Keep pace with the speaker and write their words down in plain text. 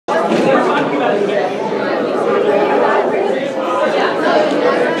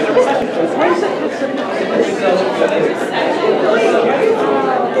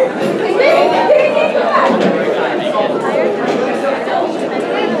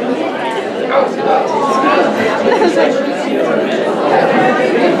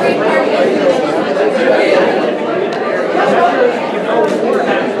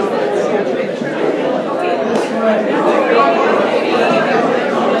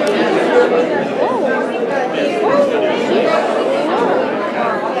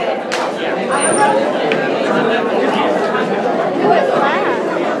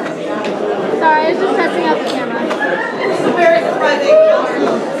Sorry, I was just testing out the camera. This is very surprising.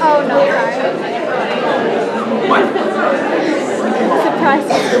 Oh, no, sorry. What?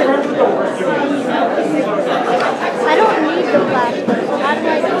 Surprising. I don't need the flash, so how do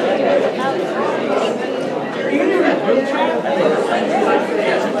I do it without it?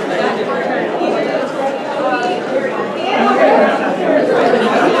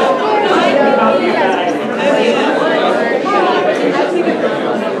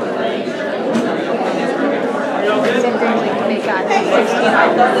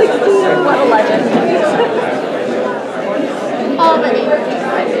 What a legend. All the names.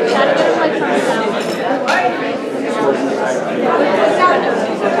 Gotta get like from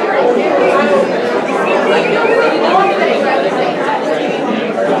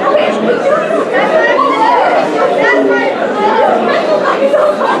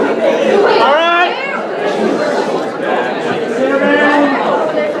All right.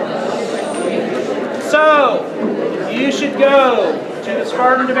 So, you should go to the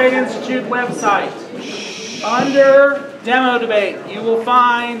Spartan Debate Institute website. Under Demo Debate, you will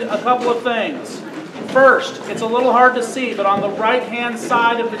find a couple of things. First, it's a little hard to see, but on the right-hand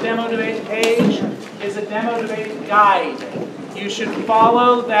side of the Demo Debate page is a Demo Debate guide. You should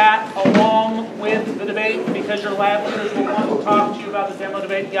follow that along with the debate because your lab leaders will want to talk to you about the Demo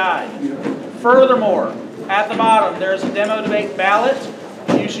Debate guide. Furthermore, at the bottom, there's a Demo Debate ballot.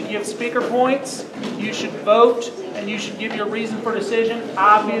 You should give speaker points, you should vote, and you should give your reason for decision.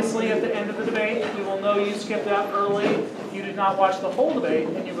 Obviously, at the end of the debate, we will know you skipped out early, you did not watch the whole debate,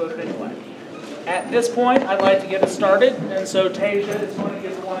 and you voted anyway. At this point, I'd like to get us started, and so Tasia is going to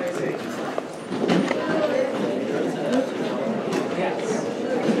give the 1AC.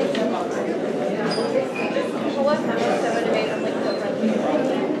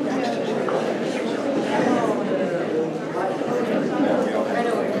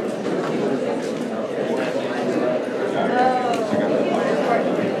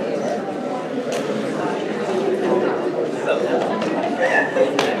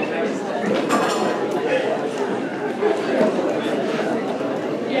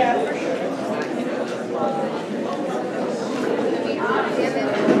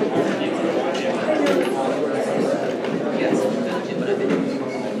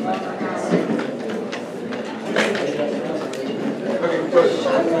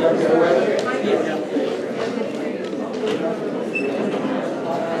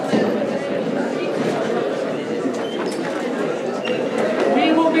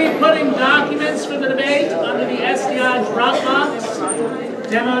 We will be putting documents for the debate under the SDI Dropbox.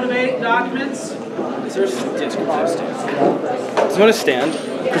 Demo debate documents. Is there a stand? Does you want to stand?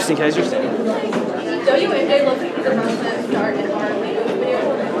 Christine, can I use your stand? WMJ looks like the person that started our video.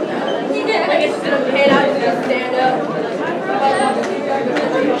 He did. Like it's gonna head out and just stand up.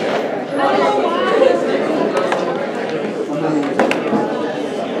 No,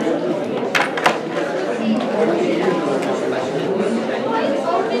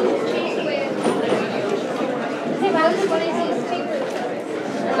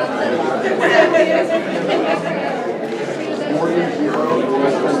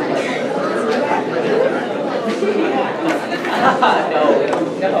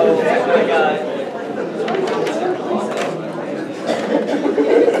 oh my God.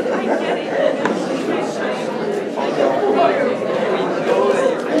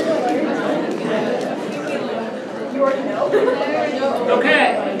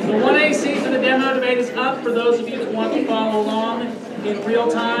 Okay, the 1AC for the demo debate is up for those of you that want to follow along in real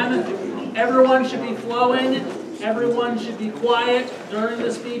time. Everyone should be flowing. Everyone should be quiet during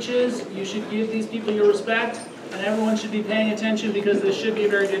the speeches. You should give these people your respect. And everyone should be paying attention because this should be a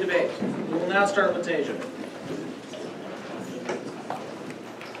very good debate. We will now start with Tasia.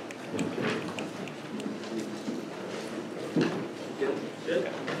 Good.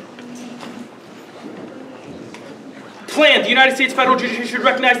 Plan. The United States federal judiciary should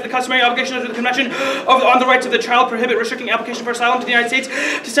recognize the customary obligation under the Convention on the Rights of the Child, prohibit restricting application for asylum to the United States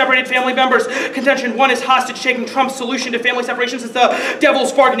to separated family members. Contention 1 is hostage taking. Trump's solution to family separations is the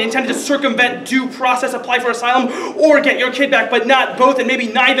devil's bargain, intended to circumvent due process, apply for asylum, or get your kid back, but not both and maybe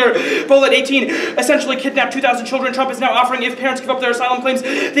neither. Bullet 18 essentially kidnapped 2,000 children. Trump is now offering if parents give up their asylum claims,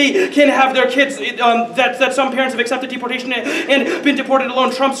 they can have their kids. That some parents have accepted deportation and been deported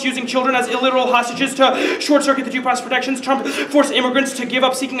alone. Trump's using children as illiteral hostages to short-circuit the due process protections. Trump forced immigrants to give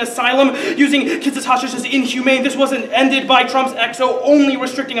up seeking asylum, using kids as hostages is inhumane. This wasn't ended by Trump's XO only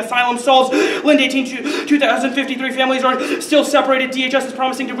restricting asylum solves. Lind 18, 2,053 families are still separated. DHS is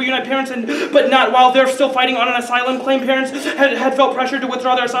promising to reunite parents, but not while they're still fighting on an asylum claim. Parents had felt pressure to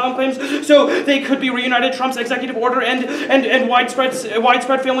withdraw their asylum claims so they could be reunited. Trump's executive order and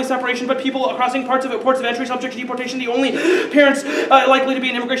widespread family separation, but people crossing ports of entry subject to deportation. The only parents likely to be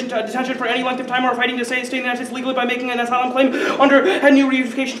in immigration detention for any length of time are fighting to stay in the United States legally by making an asylum claim under a new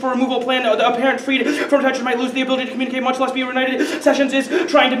reunification for removal plan. A parent freed from detention might lose the ability to communicate, much less be reunited. Sessions is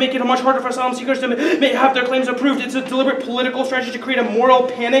trying to make it much harder for asylum seekers to have their claims approved. It's a deliberate political strategy to create a moral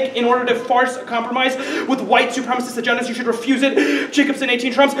panic in order to force a compromise with white supremacist agendas. You should refuse it. Jacobson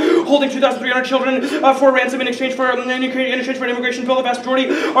 18, Trump's holding 2,300 children for ransom in exchange for an immigration bill. The vast majority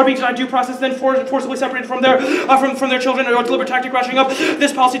are being denied due process, then forcibly separated from their children. A deliberate tactic ratcheting up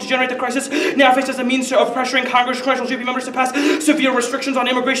this policy to generate the crisis now faced as a means of pressuring congressional GOP members to pass severe restrictions on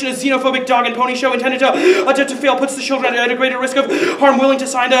immigration. A xenophobic dog and pony show intended to fail puts the children at a greater risk of harm, willing to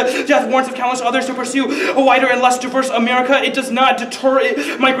sign the death warrants of countless others to pursue a wider and less diverse America. It does not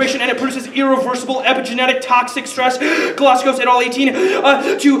deter migration, and it produces irreversible epigenetic toxic stress. Galacticos et al. 18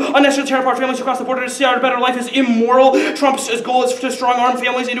 to unnecessarily tear apart families across the border to start a better life is immoral. Trump's goal is to strong-arm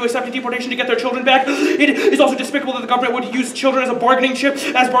families into accepting deportation to get their children back. It is also despicable that the government would use children as bargaining chips.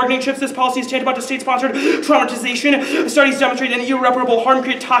 This policy is tantamount to state-sponsored traumatization. Studies demonstrate an irreparable harm,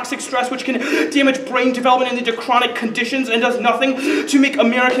 create toxic stress, which can damage brain development into chronic conditions, and does nothing to make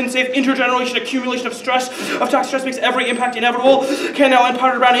Americans safe. Intergenerational accumulation of toxic stress makes every impact inevitable. Ken Allen,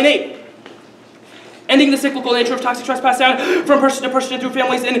 Potter Brown, innate. Ending the cyclical nature of toxic stress passed down from person to person and through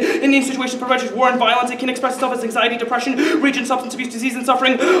families in these situations prevents war and violence. It can express itself as anxiety, depression, rage, and substance abuse, disease, and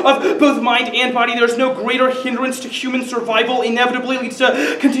suffering of both mind and body. There is no greater hindrance to human survival. Inevitably leads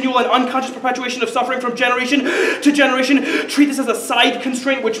to continual and unconscious perpetuation of suffering from generation to generation. Treat this as a side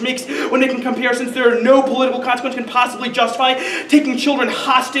constraint, which makes, when making comparisons, there are no political consequence can possibly justify taking children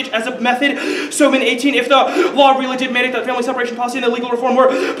hostage as a method. Soman 18, if the law really did mandate that family separation policy and the legal reform were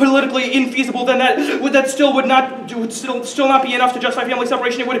politically infeasible, then that still would not be enough to justify family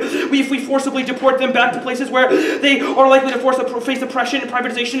separation. It would, if we forcibly deport them back to places where they are likely to face oppression,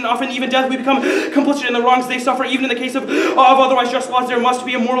 privatization, and often even death, we become complicit in the wrongs they suffer. Even in the case of otherwise just laws, there must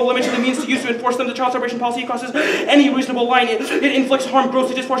be a moral limit to the means to use to enforce them. The child separation policy crosses any reasonable line. It inflicts harm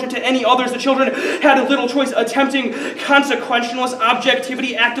grossly disproportionate to any others. The children had little choice. Attempting consequentialist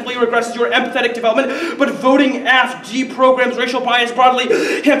objectivity actively regresses your empathetic development, but voting AF deprograms racial bias broadly.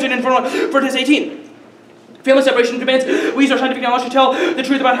 Hampton and Vertes 18. Family separation demands we use our scientific knowledge to tell the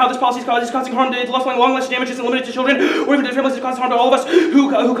truth about how this policy is causing harm to long-lasting damages and limited to children, or even to families that cause harm to all of us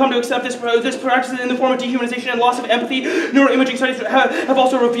who come to accept this practice in the form of dehumanization and loss of empathy. Neuroimaging studies have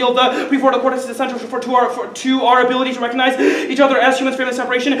also revealed the prefrontal cortex is essential to our ability to recognize each other as humans. Family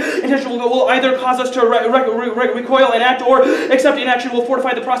separation intentional will either cause us to recoil and act, or accept inaction will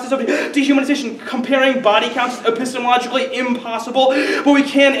fortify the process of dehumanization. Comparing body counts is epistemologically impossible, but we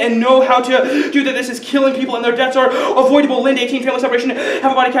can and know how to do that. This is killing people and their deaths are avoidable. Lind 18, family separation,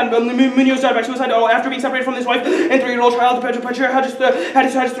 have a body count. Munoz died by suicide after being separated from his wife and 3-year-old child. The Petro had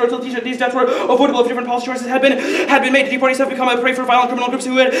his throat. These deaths were avoidable if different policy choices had been made. The deportees have become a prey for violent criminal groups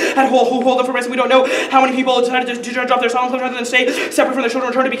who hold them for ransom. We don't know how many people decided to drop their asylum claims rather than stay separate from their children,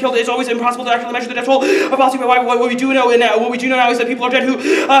 return to be killed. It's always impossible to accurately measure the death toll of policy. But what we do know now is that people are dead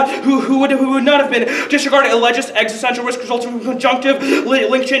who would not have been. Disregard alleges existential risk results from conjunctive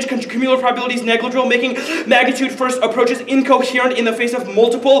link change, cumulative probabilities negligible, making magnitude first approaches incoherent in the face of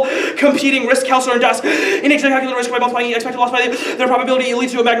multiple competing risk. Counselor and Das. Inexact calculated risk by multiplying expected loss by their probability. It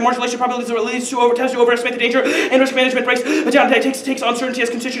leads to a marginalization probabilities that leads to tends to overestimate the danger, and risk management breaks down. Takes uncertainty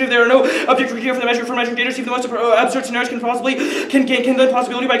as constitutive. There are no objective criteria for measuring dangers. Even the most absurd scenarios can lend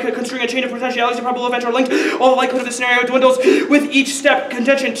possibility by construing a chain of potentialities. The probable events are linked. All the likelihood of the scenario dwindles with each step.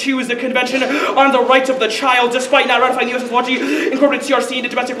 Contention 2 is the Convention on the Rights of the Child. Despite not ratifying the U.S.'s largely incorporated CRC into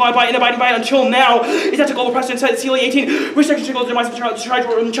domestic law and abiding by it until now, is that a global precedent. CLA 18 restrictions to demise of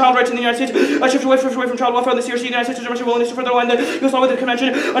child rights in the United States. A shift away from child welfare in the CRC. The United States has demonstrated willingness to further align the U.S. law with the Convention.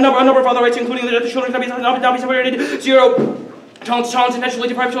 A number of other rights, including the children cannot be separated. 0. Challenge intentionally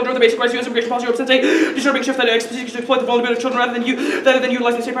deprive children of the basic rights of U.S. immigration policy represents a disturbing shift that explicitly exploit the vulnerability of children rather than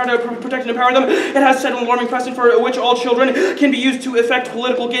utilizing the state power to protect and empower them. It has set an alarming precedent for which all children can be used to effect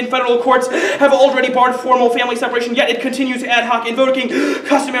political gain. Federal courts have already barred formal family separation, yet it continues ad hoc invoking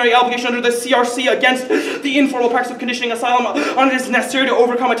customary obligation under the CRC against the informal practice of conditioning asylum on it is necessary to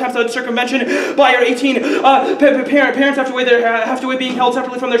overcome attempts at circumvention by our 18 parents have to wait being held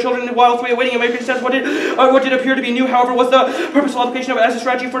separately from their children while awaiting immigration status. What did appear to be new, however, was the purposeful application of it as a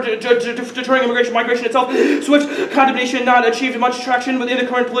strategy for deterring migration itself. Swift condemnation not achieved much traction within the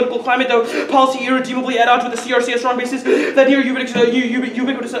current political climate, though policy irredeemably at odds with the CRC, a strong basis that near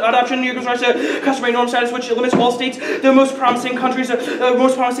ubiquitous adoption gives rise to customary norm status, which limits all states. The most promising countries in the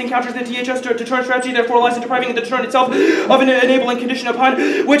DHS deterrent strategy, therefore lies in depriving the deterrent itself of an enabling condition upon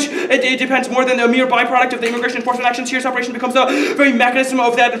which it depends more than a mere byproduct of the immigration enforcement actions. Here, separation becomes the very mechanism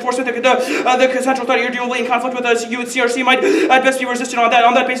of that enforcement. The central threat irredeemably in conflict with the CRC might at best be resisted on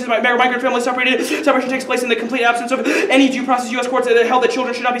that basis. Migrant families separation takes place in the complete absence of any due process. U.S. courts held that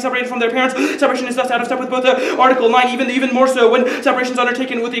children should not be separated from their parents. Separation is thus out of step with both Article 9, even more so when separation is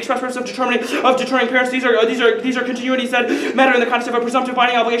undertaken with the express purpose of deterring parents. These are continuities that matter in the context of a presumptive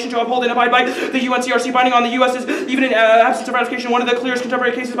binding obligation to uphold and abide by the UNCRC. Binding on the U.S. is, even in absence of ratification, one of the clearest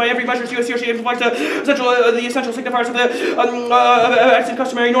contemporary cases by every measure. UNCRC reflects the essential signifiers of the acts and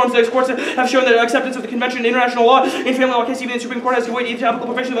customary norms. The courts have shown that acceptance of the Convention and international law in family law cases, even the Supreme Court has to wait the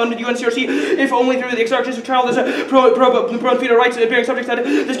applicable provisions under the UNCRC, if only through the exercise of child as a pro-fetal rights bearing subjects that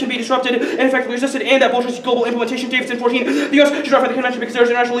this can be disrupted and effectively resisted, and that bullshit global implementation. Davidson 14. The U.S. should ratify the convention because there's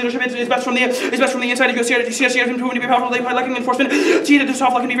international leadership is best from the inside of USCRC. CRC has been proven to be powerful. They lacking enforcement. See that the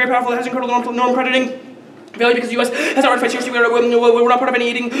soft law can be very powerful. It has incredible norm crediting. Failure because the U.S. has not ratified CRC. We're not part of any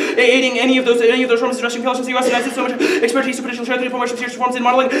aiding any of those reforms addressing failures. The U.S. has so much expertise to potential share the information CRC reforms and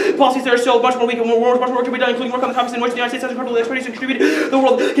modeling policies that are still much more weak and much more work to be done, including work on the topics in which the United States has incredible expertise to contribute. The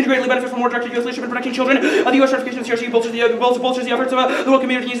world can greatly benefit from more directed U.S. leadership in protecting children. The U.S. ratification of CRC bolsters the efforts of the world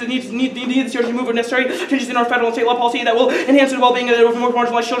community need the CRC move necessary changes in our federal and state law policy that will enhance the well-being of more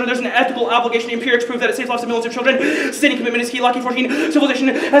marginalized children. There's an ethical obligation. Empirics prove that it saves lives of millions of children. Sustaining commitment is key. Lucky 14. Civilization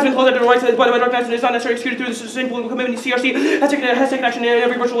has been closed under rights by recognized and is not necessarily executed through the sustainable commitment. CRC has taken action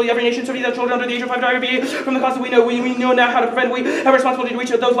in virtually every nation. 70,000 children under the age of 5 die every year from the cause that we know now how to prevent. We have a responsibility to reach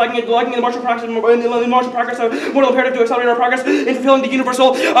those lagging in the martial progress of moral imperative to accelerate our progress in fulfilling the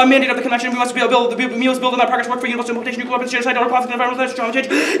universal mandate of the convention. We must build on that progress. Work for universal implementation. Nuclear weapons, genocide, conflict, and environmental change.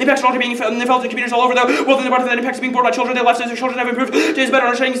 Impacts are already being felt in communities all over the world. And the part of that impacts being borne by children. Their lives as children have improved. Today's better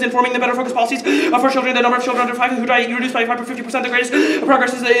understanding is informing the better focused policies for children. The number of children under 5 who die reduced by 50%. The greatest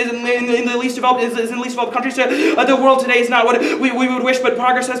progress is in the least developed countries. The world today is not what we would wish, but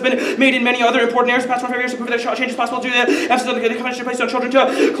progress has been made in many other important areas. Past 5 years to prove that change is possible due to the emphasis of the convention placed on children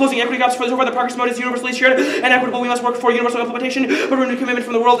to closing equity gaps. So far, the progress mode is universally shared and equitable. We must work for universal implementation, but renewed commitment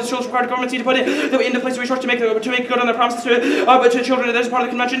from the world. It shows required governments need to put into place the resources to make good on their promises to children. That is part of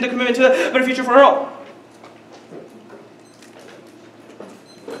the convention. The commitment to a better future for all.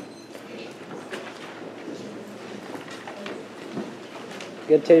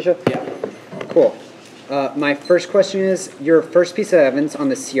 Good, Tasia? Yeah. Cool. My first question is, your first piece of evidence on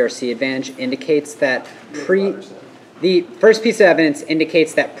the CRC advantage indicates that the first piece of evidence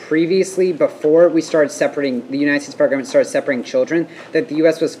indicates that previously, before we started separating, the United States federal government started separating children, that the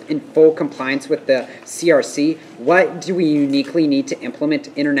U.S. was in full compliance with the CRC. What do we uniquely need to implement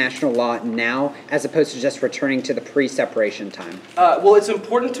international law now, as opposed to just returning to the pre-separation time? Well, it's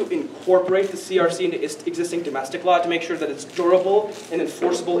important to incorporate the CRC into existing domestic law to make sure that it's durable and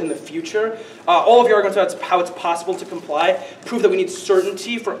enforceable in the future. All of your arguments about how it's possible to comply prove that we need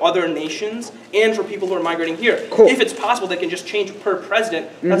certainty for other nations and for people who are migrating here. Cool. If it's possible, they can just change per president.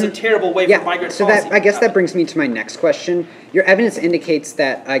 That's a terrible way for migrant policy. I guess that brings me to my next question. Your evidence indicates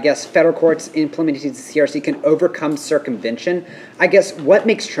that, I guess, federal courts implementing the CRC can overcome circumvention. I guess, what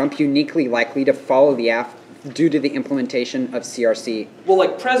makes Trump uniquely likely to follow the act due to the implementation of CRC? Well,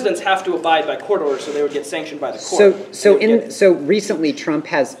 like, presidents have to abide by court orders, so they would get sanctioned by the court. So recently, Trump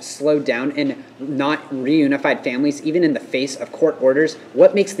has slowed down and not reunified families, even in the face of court orders.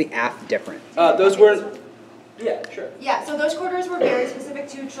 What makes the act different? Those weren't... Yeah, sure. Yeah, so those court orders were very specific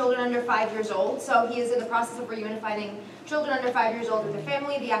to children under 5 years old. So he is in the process of reunifying children under 5 years old with their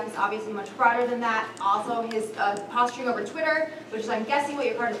family. The act is obviously much broader than that. Also, his posturing over Twitter, which is, I'm guessing, what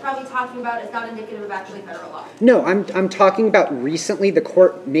your card is probably talking about, is not indicative of actually federal law. No, I'm talking about recently the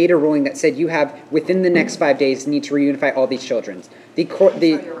court made a ruling that said you have, within the next 5 days, need to reunify all these children. The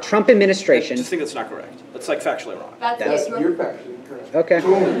Trump administration... I just think that's not correct. That's, like, factually wrong. That's You're factually correct. Okay.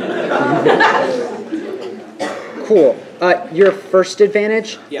 Cool. Your first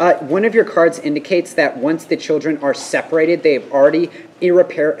advantage, Yeah. one of your cards indicates that once the children are separated, they've already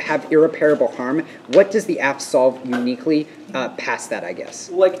have irreparable harm. What does the app solve uniquely past that, I guess?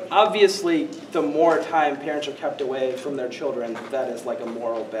 Like, obviously, the more time parents are kept away from their children, that is like a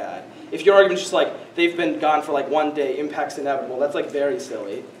moral bad. If your argument's just like, they've been gone for like 1 day, impact's inevitable, that's like very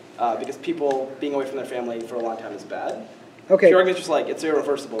silly, because people being away from their family for a long time is bad. Okay. If your argument's just like, it's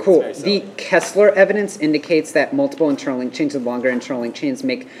irreversible, Cool. it's very The silly. Kessler evidence indicates that multiple internal link chains with longer internal link chains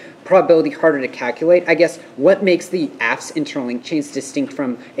make probability harder to calculate. I guess what makes the AF's internal link chains distinct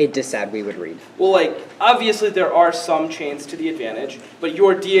from a disad we would read? Well, like, obviously there are some chains to the advantage, but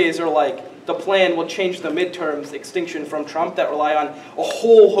your DAs are like, the plan will change the midterms extinction from Trump that rely on a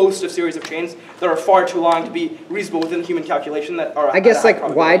whole host of series of chains that are far too long to be reasonable within human calculation that are I guess, at a high like, why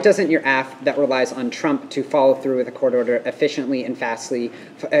probability. doesn't your AF that relies on Trump to follow through with a court order efficiently and fastly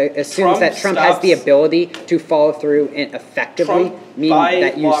assumes that Trump has the ability to follow through and effectively, Trump, meaning by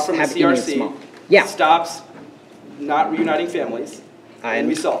that you law from the have even CRC, small? Yeah. stops not reuniting families, and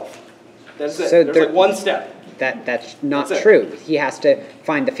we solve. That's it. So There's there- like one step. That's not That's it. true. He has to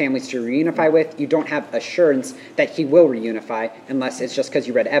find the families to reunify with. You don't have assurance that he will reunify unless it's just because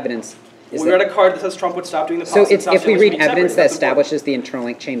you read evidence. Is We that- read a card that says Trump would stop doing the so policy. it's, stop if we families read from being evidence that separated. That's important. establishes the internal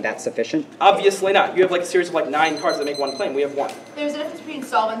link chain, that's sufficient? Obviously not. You have like a series of like 9 cards that make one claim. We have one. There's a difference between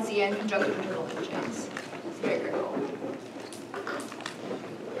solvency and conjunctive internal link chains. It's very critical.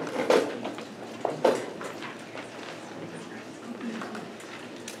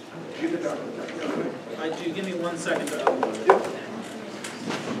 I do. Give me 1 second to upload it.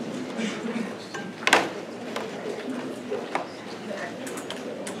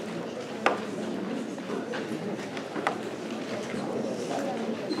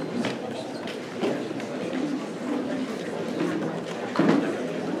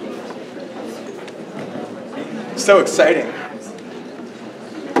 So exciting.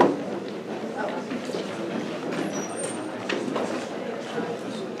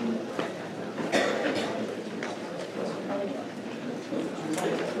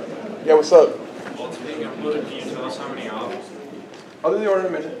 Yeah, what's up? While it's being uploaded, can you tell us how many off? I'll do the order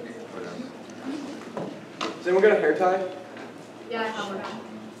in a minute. Does anyone got a hair tie? Yeah, I have one.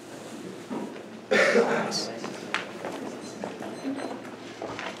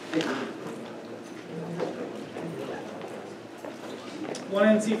 One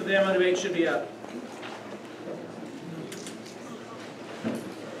NC for the demo debate should be up.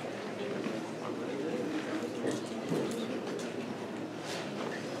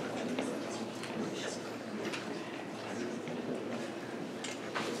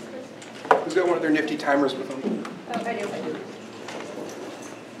 Who's got one of their nifty timers with them? Oh, I do.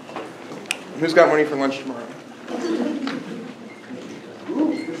 Who's got money for lunch tomorrow?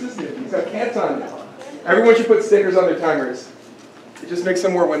 Ooh, this is nifty. He's got cats on it. Everyone should put stickers on their timers. It just makes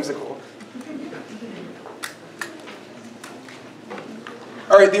them more whimsical.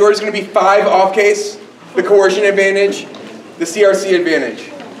 All right, the order's going to be 5 off case, the coercion advantage, the CRC advantage.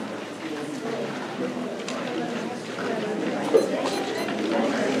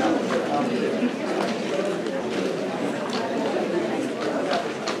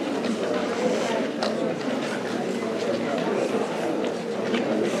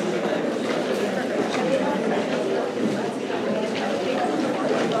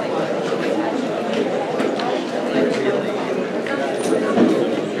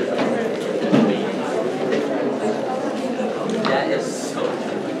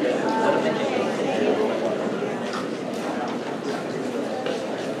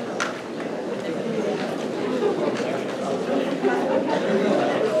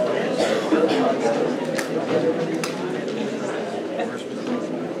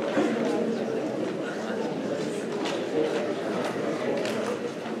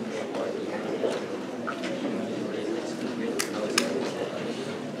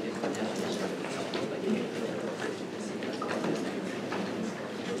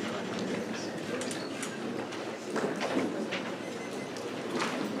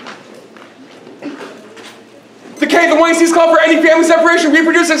 The Weinstein's call for any family separation,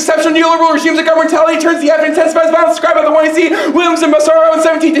 reproduce exceptional neoliberal regimes of governmentality, turns the evidence, intensifies violence described by the Weinstein, Williams, and Massaro in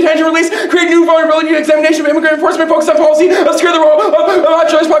 17 detention release, create new vulnerability to examination of immigrant enforcement, focus on policy, obscure the role of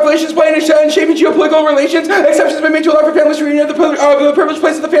marginalized populations playing in shaping geopolitical relations. Exceptions have been made to allow for families to reunite. The privileged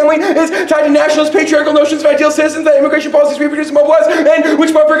place of the family is tied to nationalist patriarchal notions of ideal citizens that immigration policies reproduce and mobilize, and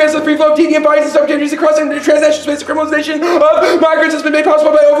which buffer against the free flow of deviant biases and opportunities across into the transnational space. The criminalization of migrants has been made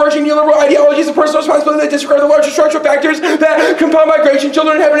possible by overarching neoliberal ideologies of personal responsibility that disregard the larger structural factors that compel migration.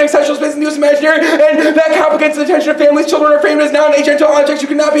 Children have an existential space in the U.S. imaginary, and that complicates the attention of families. Children are framed as non-agential objects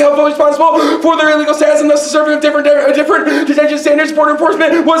who cannot be held fully responsible for their illegal status, and thus the serving of different detention standards. Border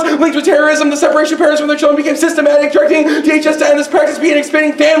enforcement was linked with terrorism. The separation of parents from their children became systematic, directing DHS to end this practice, being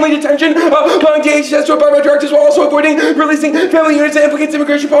expanding family detention, allowing DHS to abide by directives while also avoiding releasing family units that implicates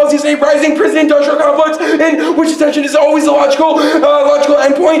immigration policies and a rising prison-industrial complex in which detention is always the logical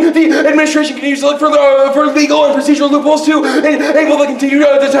endpoint. The administration continues to look for legal and procedural loopholes to enable the continued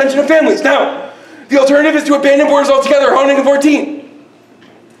detention of families. Now, the alternative is to abandon borders altogether. Article 14.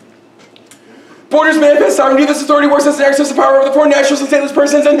 Borders manifest sovereignty. This authority works as an excess of power over the foreign nationals and stateless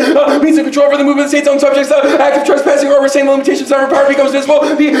persons and means to control over the movement of the state's own subjects. Active trespassing or overstaying the limitations of sovereign power becomes visible.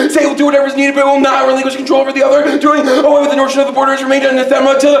 The state will do whatever is needed, but will not relinquish control over the other. Doing away with the notion of the border has remained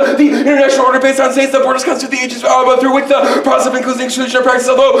anathema to the international order based on states. The borders constitute the agents through which the process of inclusion exclusionary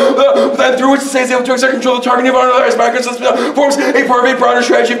practice, although through which the state is able to exert control of the targeting of unauthorized migrants, forms a part of a broader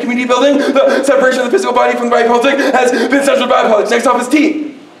strategy of community building. The separation of the physical body from the body politic has been central to biopolitics. Next off is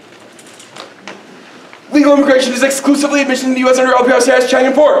T. Legal immigration is exclusively admission to the U.S. under LPR status.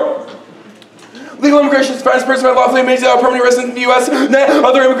 China 4. Legal immigration is defined as a person by lawfully admitted permanent resident in the U.S.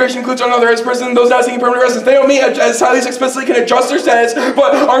 Other immigration includes unauthorized person, those not seeking permanent residence. They don't mean asylees explicitly can adjust their status,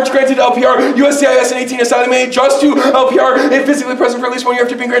 but aren't granted LPR. USCIS and 18 asylee may adjust to LPR if physically present for at least 1 year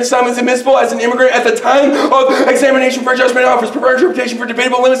after being granted asylum is admissible as an immigrant at the time of examination for adjustment and offers prepared interpretation for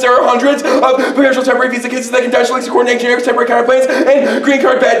debatable limits. There are hundreds of potential temporary visa cases that can dash links to coordinate generic temporary counterplans and green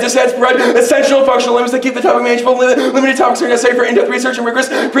card bad distats provide essential functional limits that keep the topic manageable. Limited topics are necessary for in-depth research and rigorous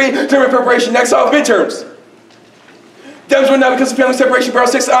predetermined preparation. Next off, midterms. Dems win now because of family separation. Barrel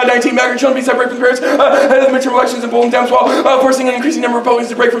 6-19. Migrant children be separated from the parents ahead of the midterm elections and polling Dems while forcing an increasing number of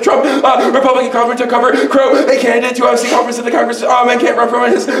Republicans to break from Trump. Republican conference to cover Crow, a candidate to MC conference that the Congress man can't run from,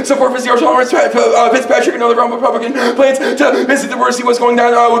 and his support for zero tolerance. Fitzpatrick and other Republican plans to visit the worst see what's going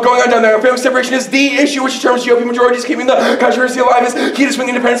on down there. Family separation is the issue which determines GOP majorities, keeping the controversy alive is key to swing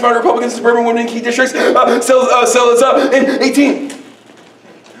independence among Republicans, suburban women in key districts. In 18.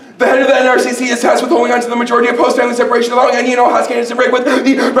 The head of the NRCC is tasked with holding on to the majority of post-family separation, allowing any and all House candidates to break with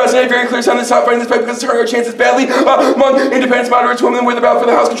the president. A very clear sign that stop fighting this fight because the current chances badly among independents, moderates, women, where the battle for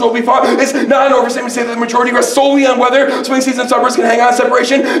the House control will be fought. It's not an overstatement to say that the majority rests solely on whether swing season suburbs can hang on.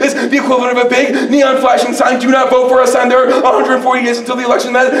 Separation is the equivalent of a big neon flashing sign. Do not vote for us sign. There are 140 days until the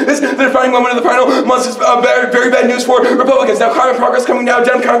election. That is the defining moment of the final months. Is very bad news for Republicans. Now, climate progress coming down.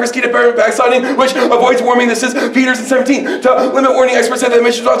 Dem Congress key to backsliding, which avoids warming. This is Peters in 17. To limit warning, experts say that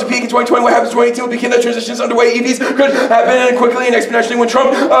emissions ought to peak in 2020. What happens in 2018 will be key that transition is underway. EVs could happen and quickly and exponentially when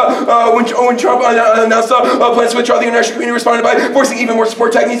Trump announced plans to withdraw. The international community responded by forcing even more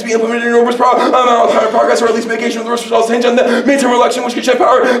support tech needs to be implemented in enormous progress, or at least mitigation of the worst results hinge on the midterm election, which could shed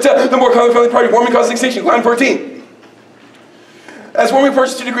power to the more climate-friendly party. Warming causes extinction. Climate 14. As warming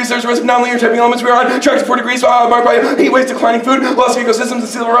approaches 2 degrees, there's a risk of non-linear typing elements. We are on track to 4 degrees, marked by heat waves, declining food, loss of ecosystems, and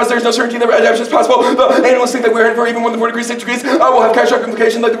sea level rise. There's no certainty that adaptation is possible. The analysts think that we're headed for even more than 4 degrees, 6 degrees. Will have catastrophic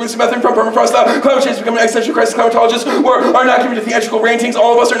implications like the release of methane from permafrost. Climate change is becoming an existential crisis. Climatologists are not given to theatrical rantings.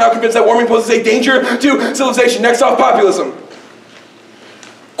 All of us are now convinced that warming poses a danger to civilization. Next off, populism.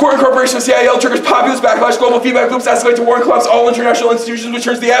 Court incorporation of CIL triggers populist backlash. Global feedback loops escalate to war and collapse all international institutions, which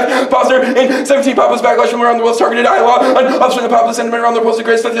turns the F. Posner in 17 populist backlash from around the world targeted ILA on upstream of populist sentiment around the world. The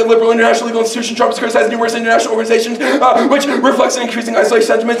greatest liberal international legal institution. Trump has criticized numerous international organizations, which reflects an increasing isolation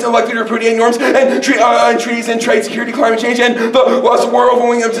sentiment and likely to repudiate norms and treaties and trade, security, climate change, and the loss of war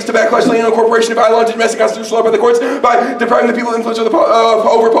overwhelming emphasis to backlash the incorporation of ILA into domestic constitutional law by the courts by depriving the people of influence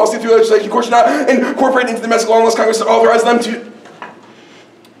over policy through legislation. Courts should not incorporate into the domestic law unless Congress authorizes them to.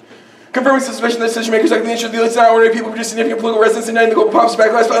 Confirming suspicion that decision makers like the interest of the elites and ordinary people produce significant political resistance and the global populist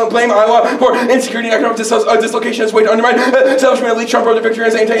backlash, blame Iowa for insecurity and economic dislocation as a way to undermine establishment elite. Trump wrote the victory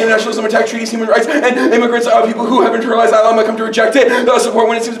as anti-internationalism, attack treaties, human rights, and immigrants. People who have internalized Iowa might come to reject it. They'll support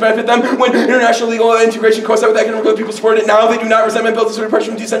when it seems to benefit them. When international legal integration coincides with economic growth, people support it. Now they do not. Resentment builds into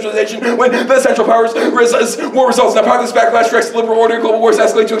pressure from decentralization. When the central powers war results. Now populist backlash directs the liberal order. Global wars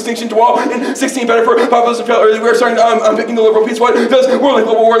escalate to extinction to wall. In 16, better for populism fail early. We're starting unpicking the liberal peace. What does world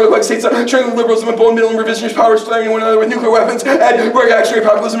global war look like? States strengthening liberalism and bold middle and revisionist powers flaring one another with nuclear weapons. Add reactionary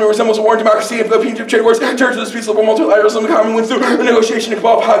populism. It resembles a war in democracy. If the punitive trade wars turn to this peaceable multilateralism, the common wins through a negotiation to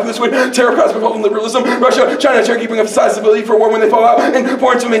cabal populists with terror prospect and liberalism. Russia, China, Turkey bring up size ability for war when they fall out, and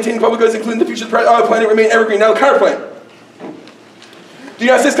foreign to maintain public goods, including the future of the planet, remain evergreen. Now the counterpoint. The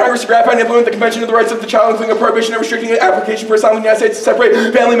United States Congress to ratify and implement the Convention of the Rights of the Child, including a prohibition and restricting the application for asylum in the United States to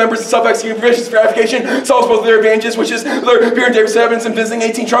separate family members and self-executing provisions for ratification, solves both of their advantages, which is their Beer and Davis evidence and visiting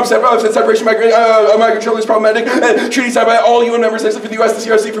 18 Trump said separation of migrant children is problematic, and treaty signed by all UN members except for the U.S. The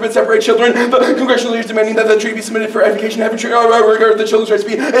CRC forbids separate children. The congressional leaders demanding that the treaty be submitted for ratification have regarded the children's rights to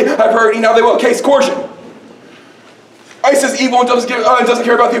be a high priority. Now they will. Case coercion. ICE is evil and doesn't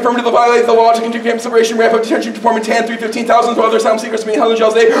care about the affirmative to violate the law to continue family separation, ramp up detention, deportment 10, 315,000 while other asylum seekers being held in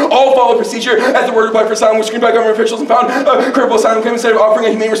jails. They all follow procedure as the word applied for asylum, which screened by government officials and found credible asylum claim instead of offering a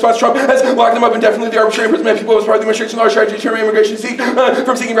humane response. Trump has locked them up indefinitely. The arbitrary imprisonment of people was part of the administration's large strategy to determine immigration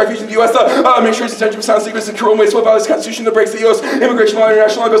from seeking refuge in the U.S. The administration's intention of asylum seekers is cruel and wasteful violates the Constitution that breaks the U.S. immigration law,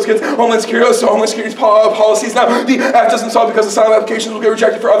 international law, goes against Homeland Security's policies. Now, the act doesn't solve because asylum applications will get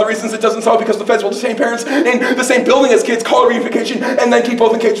rejected for other reasons. It doesn't solve because the feds will detain parents in the same building as kids, call it reunification, and then keep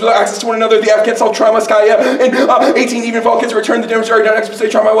both in cages without access to one another. The Afghan solve trauma, Skaya, and 18, even if all kids are returned, the damage already done, explicit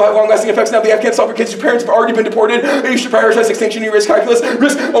trauma will have long-lasting effects. Now the Afghan solve for kids whose parents have already been deported. You should prioritize extinction and risk calculus.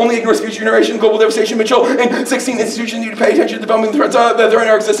 Risk only ignores future generation, global devastation. Mitchell and 16 institutions need to pay attention to developing the threats that threaten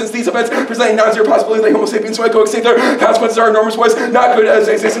our existence. These events present a non-zero possibility that Homo sapiens might go extinct. Their consequences are enormous, was not good as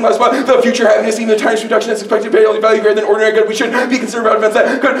existing last, but the future happiness, even the tiniest reduction is expected to value greater than ordinary good. We should be concerned about events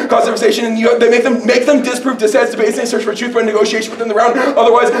that could cause devastation, and they make them disprove dissents, debates, and search for truth by negotiation within the round.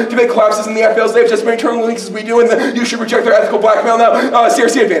 Otherwise, debate collapses in the FLs. They have just as many internal links as we do, and you should reject their ethical blackmail. Now,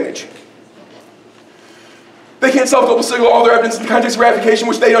 CRC advantage. They can't self-double signal all their evidence in the context of ratification,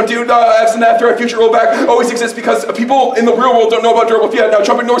 which they don't do. Absent that, threat, future rollback always exists because people in the real world don't know about durable fiat. Now,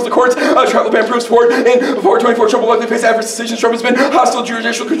 Trump ignores the courts. Travel ban proves forward. In 424, Trump will likely face adverse decisions. Trump has been hostile to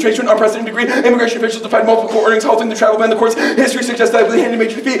judicial constraints to an unprecedented degree. Immigration officials defied multiple court earnings, halting the travel ban. The court's history suggests that they handed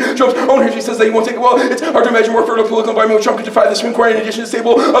major defeat. Trump's own history says that he won't take it well. It's hard to imagine more fertile political environment where Trump could defy the Supreme Court. In addition to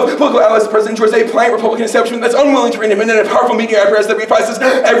stable of political allies, the president enjoys a pliant Republican establishment that's unwilling to rein him in, and a powerful media apparatus that reprises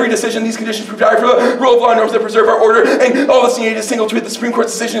every decision. These conditions prove dire for the rule of law norms that preserve our order. And all that's needed is single tweet. The Supreme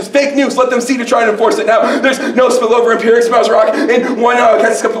Court's decision is fake news. Let them see to try and enforce it. Now, there's no spillover. Empirics, Mouse Rock, and one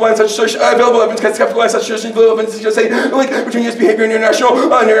can't skeptical line such available evidence. Can't skeptical line such available evidence is just a link between U.S. behavior and international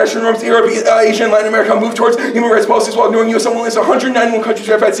norms. Europe, Asia, and Latin America move towards human rights policies while ignoring U.S. unwillingness. 191 countries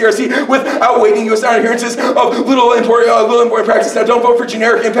ratified CRC without weighting U.S. non-adherences of little important practice. Now, don't vote for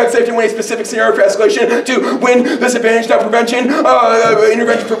generic impact safety when a specific scenario for escalation to win this advantage. Now,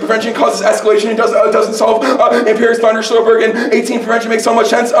 intervention for prevention causes escalation and doesn't solve empirics. Slowberg and 18 prevention makes so much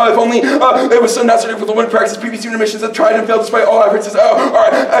sense. If only it was so necessary for the one practice previous UN missions that tried and failed despite all efforts.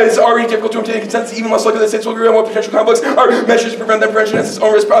 It's already difficult to obtain consensus, even less likely that states will agree on what potential conflicts are measures to prevent them. Prevention has its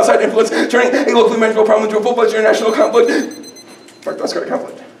own risk for outside influence, turning a locally manageable problem into a full-fledged international conflict. In fact, that's got a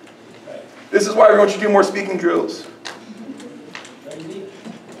conflict. This is why everyone should do more speaking drills.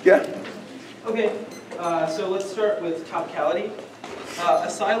 Yeah? Okay, so let's start with topicality.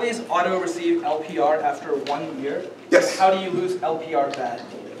 Asylees auto-receive LPR after 1 year. Yes. How do you lose LPR bad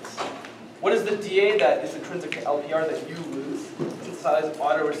DAs? What is the DA that is intrinsic to LPR that you lose since asylees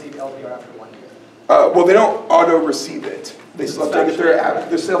auto-receive LPR after 1 year? Well, they don't auto-receive it. They still have to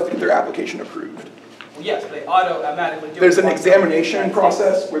get their application approved. Well, yes, they automatically do it. There's an examination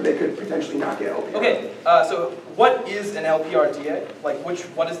process where they could potentially not get LPR. Okay, so what is an LPR DA? Like,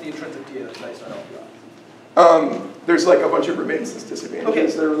 what is the intrinsic DA that's based on LPR? There's like a bunch of remittances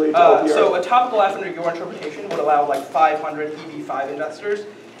disadvantages that are related to LPR. So a topical F under your interpretation would allow like 500 EB5 investors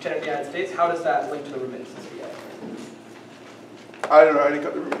to enter the United States. How does that link to the remittances DA? I don't know, I didn't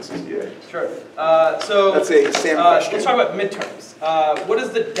cut the remittances DA. Sure. So that's a Sam question. Let's talk about midterms. What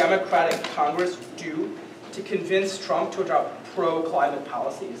does the Democratic Congress do to convince Trump to adopt pro-climate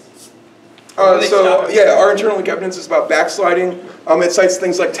policies? Our internal evidence is about backsliding. It cites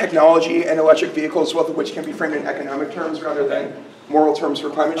things like technology and electric vehicles, both of which can be framed in economic terms rather than moral terms for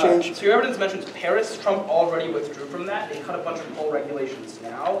climate change. So your evidence mentions Paris. Trump already withdrew from that. They cut a bunch of coal regulations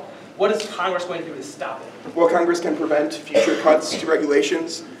now. What is Congress going to do to stop it? Well, Congress can prevent future cuts to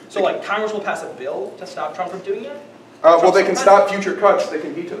regulations. So like Congress will pass a bill to stop Trump from doing it? Well, they can stop future cuts. They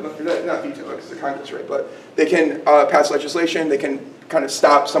can veto them. Not veto, because it's the Congress, right? But they can pass legislation. They can kind of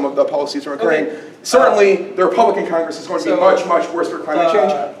stop some of the policies from occurring. Okay. Certainly, the Republican Congress is going to be much, much worse for climate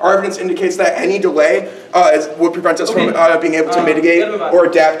change. Our evidence indicates that any delay would prevent us from being able to mitigate or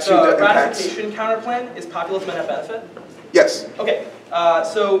adapt to the impacts. The ratification counterplan, is populism a net benefit? Yes. Okay,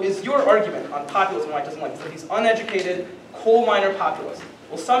 so is your argument on populism, why it doesn't like, that these uneducated coal miner populists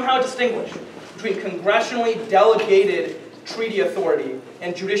will somehow distinguish between congressionally delegated treaty authority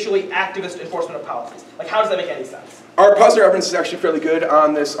and judicially activist enforcement of policies. Like, how does that make any sense? Our positive evidence is actually fairly good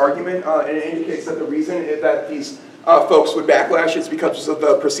on this argument, and it indicates that the reason that these folks would backlash is because of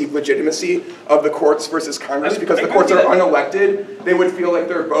the perceived legitimacy of the courts versus Congress. Because the courts are unelected, they would feel like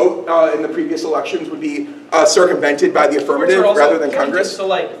their vote in the previous elections would be circumvented by the affirmative rather than Congress. So,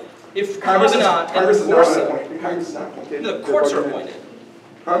 like, if Congress is not appointed. The courts are appointed.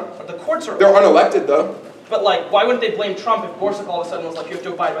 Huh? The courts are. They're unelected, though. But, like, why wouldn't they blame Trump if Gorsuch all of a sudden was like, you have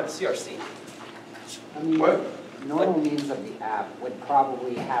to abide by the CRC? I mean, What? normal means of the app would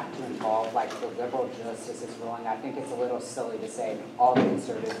probably have to involve like the liberal justices ruling. I think it's a little silly to say all the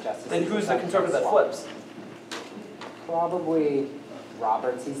conservative justices. Then who's the conservative that flips? Probably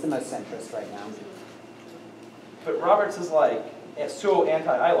Roberts. He's the most centrist right now. But Roberts is like, so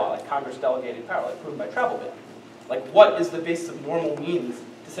anti-ILAW, like Congress delegated power, like proven by travel ban. Like, what is the basis of normal means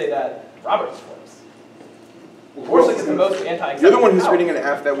to say that Roberts flips? Gorsuch is the most anti-executive. You're the one who's power. reading an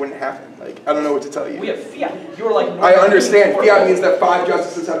app that wouldn't happen. Like, I don't know what to tell you. We have fiat. You're like. I understand. Fiat means that 5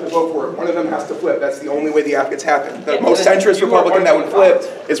 justices have to vote for it. One of them has to flip. That's the only way the app gets happen. The most centrist Republican that would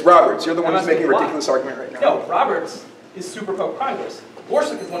flip is Roberts. You're the one who's making a ridiculous argument right now. No, Roberts is super pro-Congress.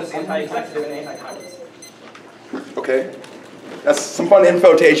 Gorsuch is one who's anti-executive and anti-Congress. Okay. That's some fun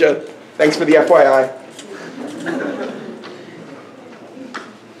info, Tasia. Thanks for the FYI.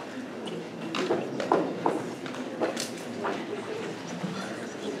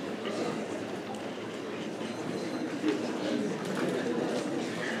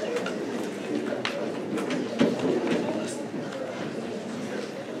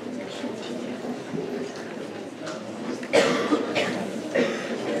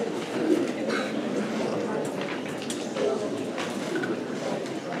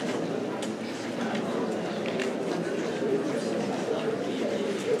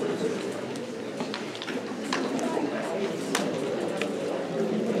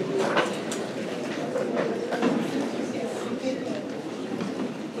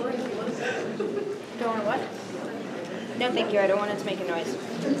 Don't want what? No, thank you. I don't want it to make a noise.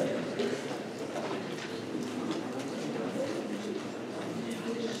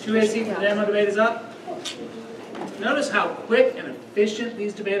 2AC, the demo debate is up. Notice how quick and efficient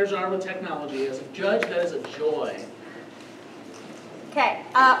these debaters are with technology. As a judge, that is a joy. Okay,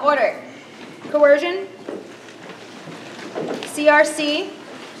 order. Coercion. CRC.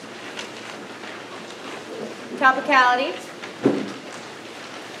 Topicality.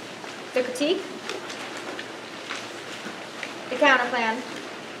 The critique. The counterplan.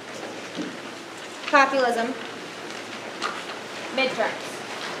 Populism. Midterms.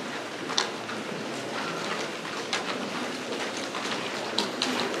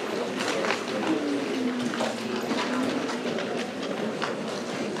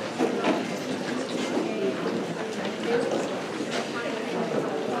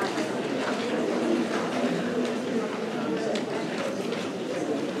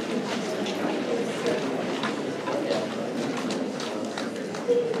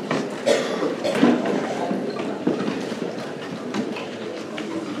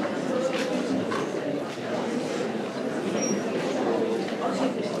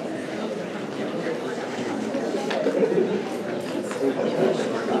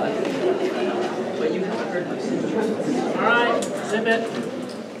 All right, zip it.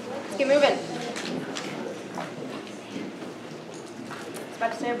 Let's get moving. I was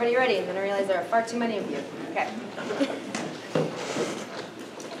about to say everybody ready, and then I realized there are far too many of you. Okay.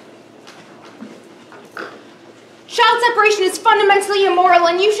 Child separation is fundamentally immoral,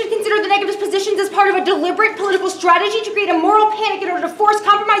 and you should consider the negative positions as part of a deliberate political strategy to create a moral panic in order to force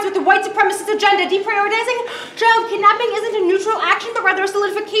compromise with the white supremacist agenda. Deprioritizing child kidnapping isn't a neutral action, but rather a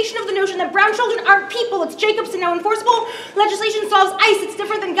solidification of the notion that brown children aren't people. It's Jacobson. Now enforceable legislation solves ICE. It's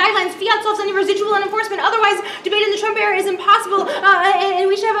different than guidelines. Fiat solves any residual unenforcement. Otherwise, debate in the Trump era is impossible, and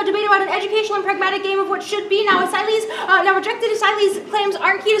we should have a debate about an educational and pragmatic game of what should be. Now, now rejected asylees claims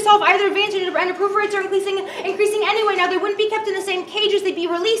aren't key to solve either advantage, and approval rates are increasing anyway. Now, they wouldn't be kept in the same cages, they'd be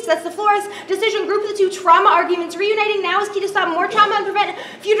released. That's the Flores decision. Group the two trauma arguments. Reuniting now is key to stop more trauma and prevent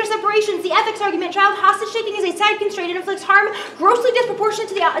future separations. The ethics argument. Child hostage taking is a side constraint. It inflicts harm grossly disproportionate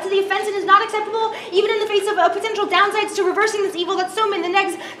to the offense and is not acceptable, even in the face of potential downsides to reversing this evil. That's so min. The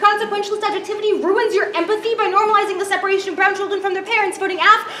next consequentialist adjectivity ruins your empathy by normalizing the separation of brown children from their parents. Voting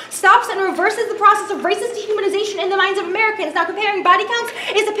AF stops and reverses the process of racist dehumanization in the minds of Americans. Now, comparing body counts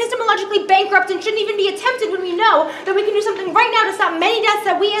is epistemologically bankrupt and shouldn't even be attempted when we know that we can do something right now to stop many deaths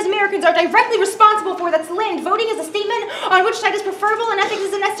that we as Americans are directly responsible for. That's land. Voting is a statement on which side is preferable, and ethics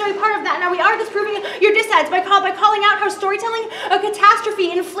is a necessary part of that. Now, we are disproving your dissides by calling out how storytelling a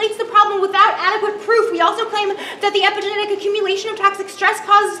catastrophe inflates the problem without adequate proof. We also claim that the epigenetic accumulation of toxic stress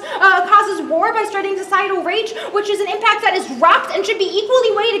causes war by starting societal rage, which is an impact that is dropped and should be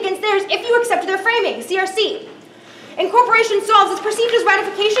equally weighed against theirs if you accept their framing. CRC. Incorporation solves is perceived as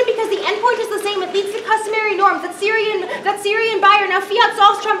ratification because the endpoint is the same. It leads to customary norms. That Syrian buyer. Now fiat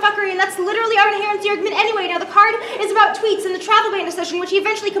solves Trump fuckery, and that's literally our inherency argument anyway. Now the card is about tweets and the travel ban decision, which he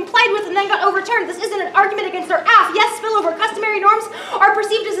eventually complied with and then got overturned. This isn't an argument against our AF. Yes, spillover. Customary norms are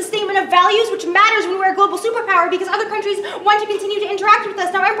perceived as a statement of values, which matters when we're a global superpower because other countries want to continue to interact with us.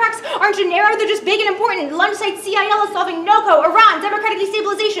 Now impacts aren't generic, they're just big and important. Lunch site CIL is solving NOCO, Iran, democratic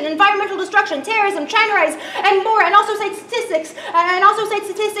destabilization, environmental destruction, terrorism, China rise, and more. And also cite statistics.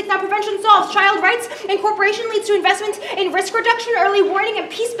 Now prevention solves child rights. Incorporation leads to investments in risk reduction, early warning, and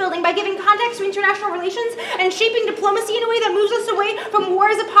peace building by giving context to international relations and shaping diplomacy in a way that moves us away from war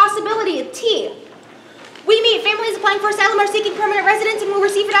as a possibility. T. We meet. Families applying for asylum are seeking permanent residence and will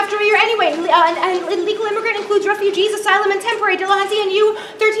receive it after a year anyway. And legal immigrant includes refugees, asylum, and temporary. Delahanty and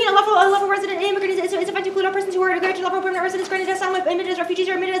U13, a lawful resident immigrant is about to include all persons who are granted lawful permanent residence, granted asylum, admitted as refugees,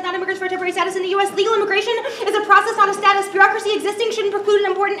 or admitted as non-immigrants for temporary status in the U.S. Legal immigration is a process, not a status. Bureaucracy existing shouldn't preclude an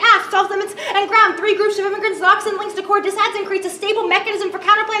important act. Solves limits and ground. 3 groups of immigrants locks and links to core disads and creates a stable mechanism for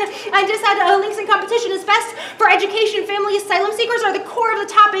counterplan and disad links and competition is best for education. Family asylum seekers are the core of the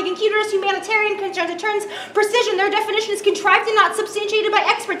topic and key to humanitarian concerns. It turns precision. Their definition is contrived and not substantiated by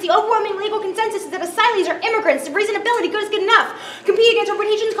experts. The overwhelming legal consensus is that asylees are immigrants. Reasonability, good is good enough. Competing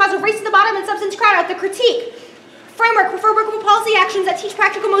interpretations cause a race to the bottom and substance crowd out. The critique. Framework. Prefer workable policy actions that teach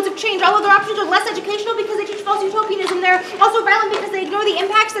practical modes of change. All other options are less educational because they teach false utopianism. They're also violent because they ignore the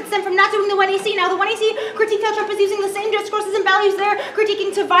impacts that stem from not doing the 1AC. Now, the 1AC critique how Trump is using the same discourses and values they're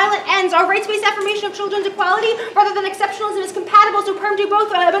critiquing to violent ends. Our rights-based affirmation of children's equality rather than exceptionalism is compatible, so perm do both,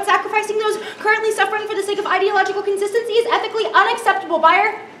 but sacrificing those currently suffering for the sake of ideological consistency is ethically unacceptable.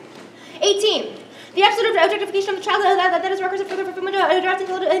 Buyer. 18. The absolute objectification of the child that is requisite for the fulfillment of direct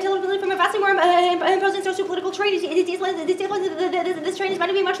intelligibility from a vastly more imposing socio-political trade. This train is meant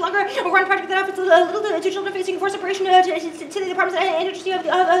to be much longer or run project that offers little to children facing forced separation to the departments and industry of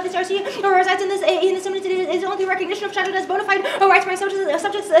the CRC or resides in this imminent is only the recognition of childhood as bona fide rights by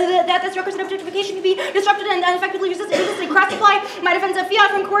subjects that's requisite objectification can be disrupted and effectively resisted. Cross-supply my defense of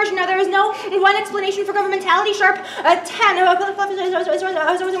fiat from coercion. Now, there is no one explanation for governmentality. Sharp 10.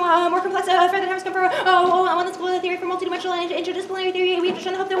 More complex further terms come on the school of theory for multidimensional and interdisciplinary theory. We have to show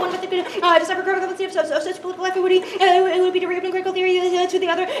the hope that one method could decipher currency of socio-political life. It would be to reopen critical theory to the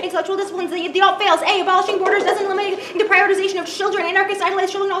other intellectual disciplines. The all fails. A. Abolishing borders doesn't eliminate the prioritization of children. Anarchists idolize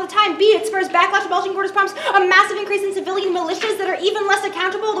children all the time. B. It spurs backlash. Abolishing borders prompts a massive increase in civilian militias that are even less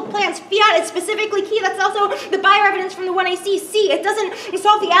accountable. The plan's fiat is specifically key. That's also the buyer evidence from the 1AC. C. It doesn't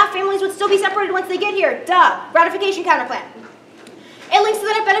solve the AF. Families would still be separated once they get here. Duh. Ratification counterplan. It links to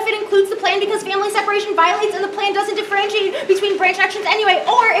the net benefit includes the plan because family separation violates and the plan doesn't differentiate between branch actions anyway.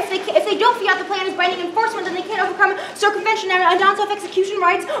 Or if they don't fiat the plan as binding enforcement, then they can't overcome circumvention and non-self-execution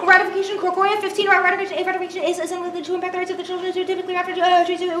rights. Ratification, Crocoia 15, or ratification is limited to impact the rights of the children who typically after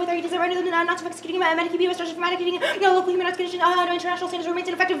with their design rather than non-self-executing medicating, restriction from medicating, local human rights condition, international standards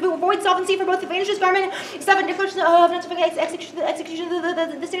remains ineffective. Void solvency for both advantages. Government 7 declaration of non-self-execution.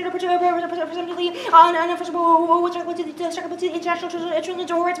 The standard presumptively unenforceable with respect to the international children's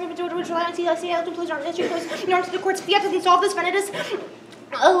rights movement to rely on CIL to employ norms to the courts. Fiat doesn't solve this. Venidus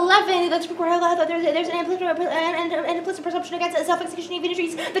 11. That's there's an implicit presumption against self-execution of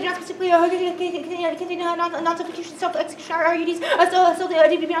industries that do not specifically contain non-self-execution, self-execution RUDs. Still the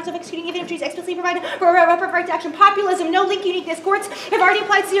DPP non-self-executing industries explicitly provide for right to action. Populism, no link uniqueness. Courts have already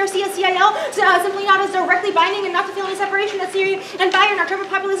applied CRC as CIL, simply not as directly binding and not to feel any separation. That Syria and Bayern are term of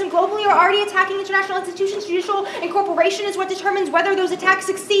populism globally are already attacking international institutions. Judicial incorporation is what determines whether those attacks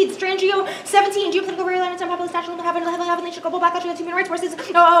succeed. Strangio 17. Geopolitical realignments on populist national have global backlash against human rights versus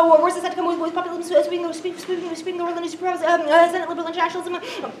worse is that to come with populism, speaking the word Senate liberal internationalism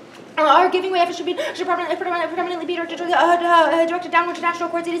are giving way after should predominantly be directed downward to national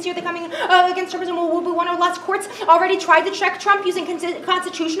courts. It is here the coming against Trumpism will be one of the last courts already tried to check Trump using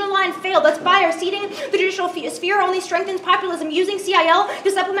constitutional law and failed. That's Bayer. Ceding the judicial sphere only strengthens populism. Using CIL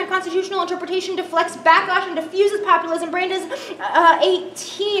to supplement constitutional interpretation deflects backlash and diffuses populism. Brandes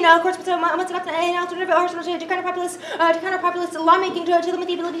 18. Courts must adopt an alternative to counter populist lawmaking to limit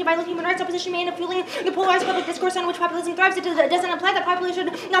the ability to violate human rights. Opposition may end up fueling the polarized public discourse on which populism thrives. It doesn't imply that populism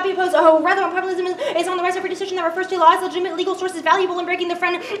should not be opposed shows rather when populism is on the rise, every decision that refers to law as legitimate legal source is valuable in breaking the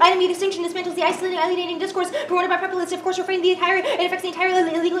friend-enemy distinction, dismantles the isolating, alienating discourse promoted by populists. Of course, it affects the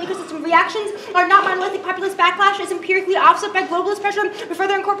entire legal ecosystem. Reactions are not monolithic. Populist backlash is empirically offset by globalist pressure for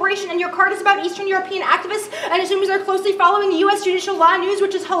further incorporation. And your card is about Eastern European activists and assumes they're closely following U.S. judicial law news,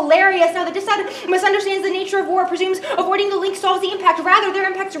 which is hilarious. Now, the dissent misunderstands the nature of war, presumes avoiding the link solves the impact. Rather, their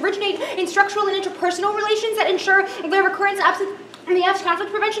impacts originate in structural and interpersonal relations that ensure their recurrence absent. In the House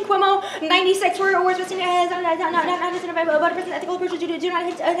Conflict Prevention, Cuomo 96, where resisting about a person's ethical approaches do not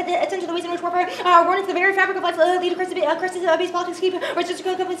attend to the ways in which warfare run into the very fabric of life, lead to crisis-based politics, keep resistance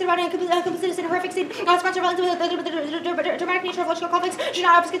complicit about complicit in horrific state, sponsor violence with the dramatic nature of logical conflicts, should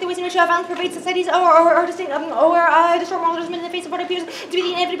not obfuscate the ways in which violence pervades societies or destroy moral judgment in the face of what appears to be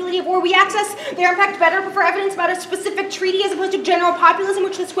the inevitability of war. We access their impact better for evidence about a specific treaty as opposed to general populism,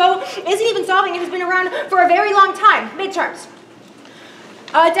 which this quote isn't even solving and has been around for a very long time. Midterms.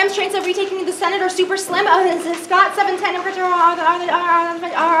 Dems chance of retaking the Senate are super slim. Scott 710 and pressure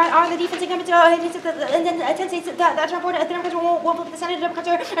are the defense incumbents, and then 10 states that Trump won't vote the Senate. Democrats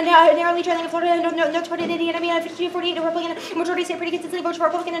are narrowly trailing Florida, North Dakota, Indiana, 50-48 Republican majority state pretty consistently votes for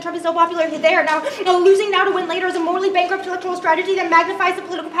Republican, and Trump is still popular there. Now, losing now to win later is a morally bankrupt electoral strategy that magnifies the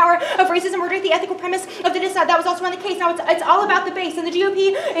political power of racism, rejecting the ethical premise of the dissent. That was also on the case. Now, it's all about the base, and the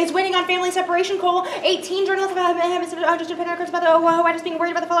GOP is winning on family separation. Cole 18 journalists have just about the White House being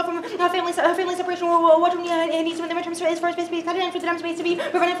worried about the fallout from family separation. What needs to win the midterms is for space to be cut in, for the Dems base to be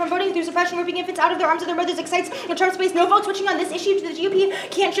prevented from voting through suppression, ripping infants out of their arms of their mothers excites the Trump space. No vote switching on this issue to the GOP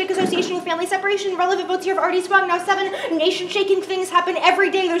can't shake association with family separation. Relevant votes here have already swung. Now 7 nation-shaking things happen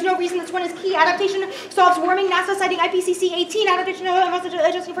every day. There's no reason this one is key. Adaptation solves warming. NASA citing IPCC 18. Adaptation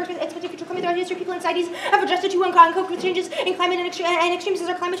adjusting for expected future climate throughout history. People in cities have adjusted to and cope with changes in climate and extremes. As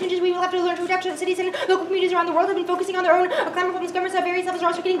our climate changes, we will have to learn to adapt. Cities and local communities around the world have been focusing on their own climate problems. Governments at various levels are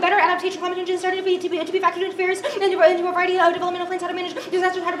also getting better. Adaptation, climate change is starting to be factored into fears into a variety of developmental plans. How to manage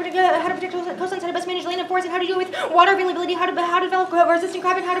disasters, how to protect coastlines, how to best manage land and forest, and how to deal with water availability, how to develop resistant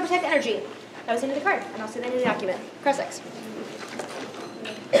carbon, how to protect energy. That was the end of the card, and I'll say the end of the document. Cross X.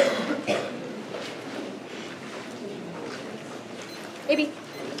 AB.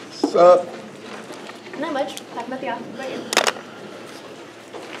 What's up? Not much. Talking about the office. Right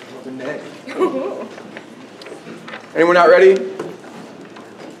Another day. Anyone not ready?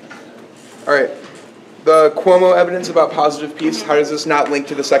 All right. The Cuomo evidence about positive peace, how does this not link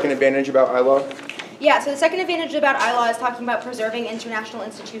to the second advantage about ILAW? Yeah, so the second advantage about ILAW is talking about preserving international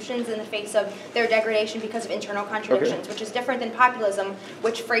institutions in the face of their degradation because of internal contradictions, which is different than populism,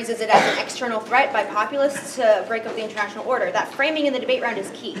 which phrases it as an external threat by populists to break up the international order. That framing in the debate round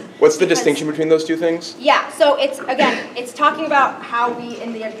is key. What's the distinction between those two things? Yeah, so it's talking about how we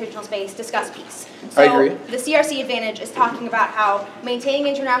in the educational space discuss peace. So I agree. The CRC advantage is talking about how maintaining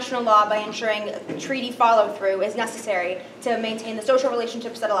international law by ensuring treaty follow-through is necessary to maintain the social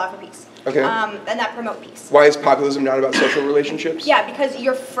relationships that allow for peace. Okay. And that promote peace. Why is populism not about social relationships? Yeah, because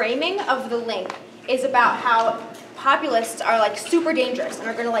your framing of the link is about how populists are like super dangerous and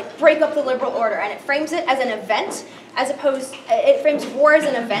are going to like break up the liberal order, and it frames it as an event it frames war as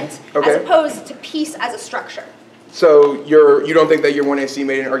an event as opposed to peace as a structure. So you don't think that your 1AC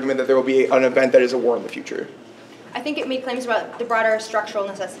made an argument that there will be an event that is a war in the future? I think it made claims about the broader structural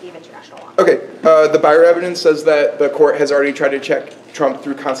necessity of international law. Okay, the Byer evidence says that the court has already tried to check Trump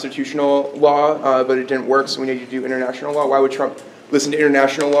through constitutional law, but it didn't work, so we need to do international law. Why would Trump listen to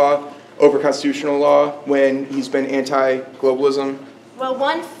international law over constitutional law when he's been anti-globalism? Well,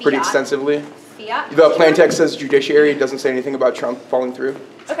 one, fiat. Pretty extensively. Fiat. The plain text says judiciary, it doesn't say anything about Trump falling through.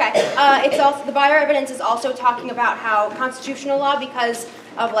 Okay, it's also, the Byer evidence is also talking about how constitutional law, because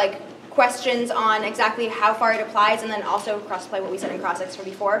of like questions on exactly how far it applies, and then also cross-apply what we said in cross-ex from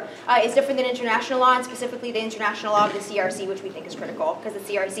before, is different than international law, and specifically the international law of the CRC, which we think is critical, because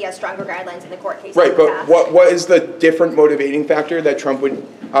the CRC has stronger guidelines in the court cases. Right, but what is the different motivating factor that Trump would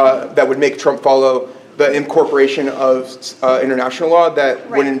that would make Trump follow the incorporation of international law that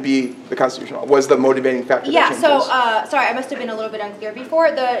wouldn't be the constitutional law? Was the motivating factor? Yeah, that so sorry, I must have been a little bit unclear before.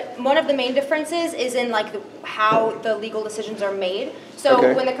 One of the main differences is in like how the legal decisions are made.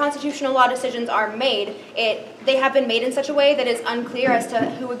 So when the constitutional law decisions are made, they have been made in such a way that is unclear as to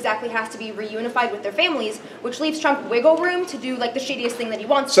who exactly has to be reunified with their families, which leaves Trump wiggle room to do like the shadiest thing that he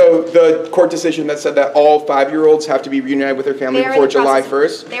wants. So the court decision that said that all 5-year-olds have to be reunited with their family before July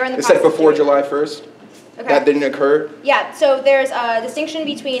 1st, it said before July 1st. Okay. That didn't occur? Yeah, so there's a distinction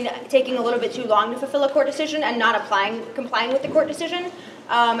between taking a little bit too long to fulfill a court decision and not complying with the court decision.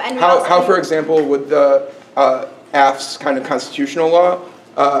 And how, for example, would the AF's kind of constitutional law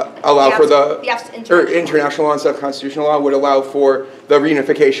allow for the international. international law instead of constitutional law would allow for the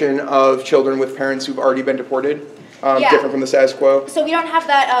reunification of children with parents who've already been deported, different from the status quo. So we don't have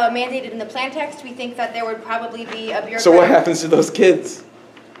that mandated in the plan text. We think that there would probably be a bureaucratic... So what happens to those kids?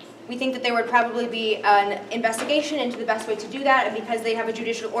 We think that there would probably be an investigation into the best way to do that, and because they have a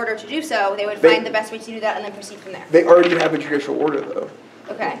judicial order to do so, they would find the best way to do that and then proceed from there. They already have a judicial order, though,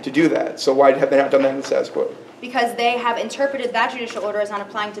 to do that. So why have they not done that in the status quo? Because they have interpreted that judicial order as not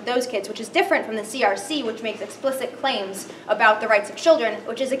applying to those kids, which is different from the CRC, which makes explicit claims about the rights of children,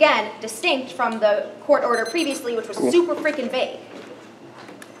 which is, again, distinct from the court order previously, which was super freaking vague.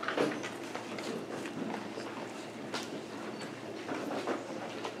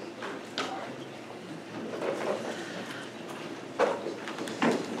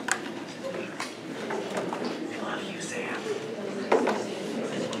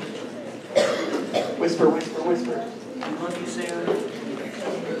 Whisper, whisper, whisper. Love you, Sam.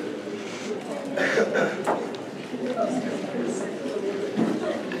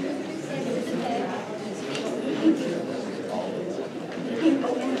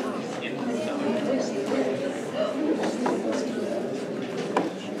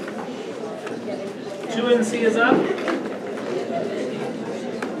 Truancy is up.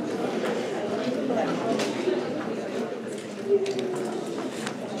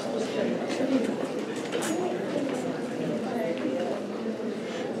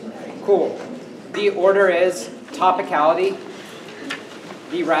 Cool. The order is topicality,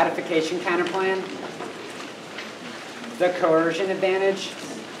 the ratification counterplan, the coercion advantage,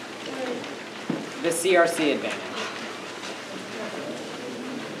 the CRC advantage.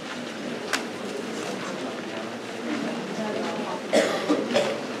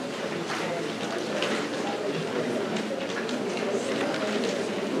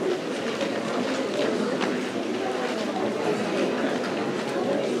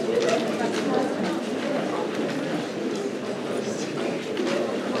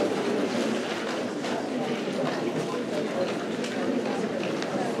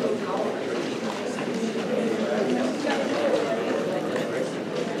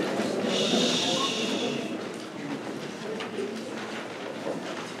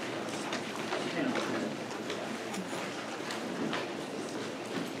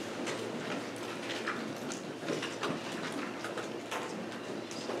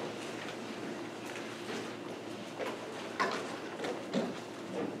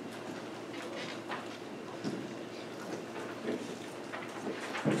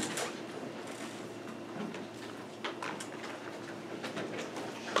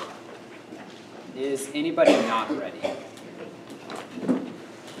 Is anybody not ready?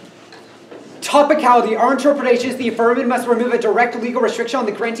 Topicality. Our interpretation is the affirmative must remove a direct legal restriction on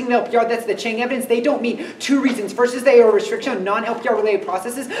the granting of LPR. That's the Chang evidence. They don't meet two reasons. First is they are a restriction on non-LPR related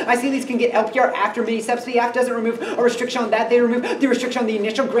processes. ICLEs can get LPR after many steps. The Act doesn't remove a restriction on that. They remove the restriction on the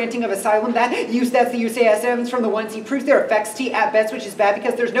initial granting of asylum. That's the USAS evidence from the 1C proves their effects T at best, which is bad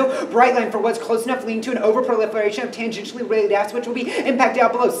because there's no bright line for what's close enough leading to an overproliferation of tangentially related acts, which will be impacted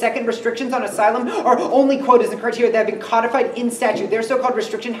out below. Second, restrictions on asylum are only quotas and criteria that have been codified in statute. Their so-called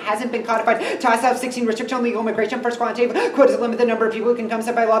restriction hasn't been codified. TASAF 16 restriction on legal immigration. First, quantitative quotas limit the number of people who can come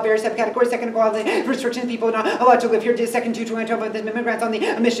set by law. Various subcategories. Second, equality restrictions. People are not allowed to live here. Second, 212 of the amendment grants on the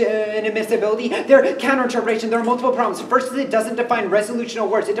admissibility. Their counter-interpretation. There are multiple problems. First is it doesn't define resolutional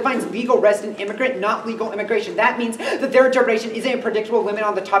words. It defines legal resident immigrant, not legal immigration. That means that their interpretation isn't a predictable limit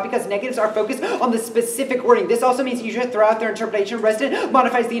on the topic because negatives are focused on the specific wording. This also means you should throw out their interpretation. Resident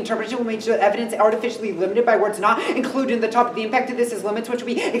modifies the interpretation will make sure that evidence artificially limited by words not included in the topic. The impact of this is limits, which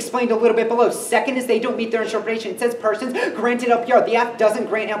will be explained a little bit below. Second is they don't meet their interpretation. It says persons granted LPR. The Act doesn't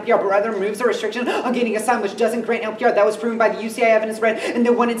grant LPR, but rather removes a restriction on gaining asylum, which doesn't grant LPR. That was proven by the UCI evidence read in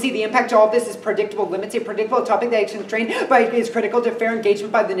the 1 and C. The impact to all of this is predictable limits. A predictable topic that is constrained by is critical to fair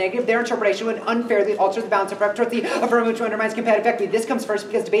engagement by the negative. Their interpretation would unfairly alter the balance of prep towards the affirmative, which undermines competitive equity. This comes first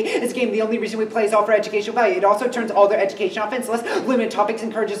because debate is a game. The only reason we play is all for educational value. It also turns all their education offense less limited topics,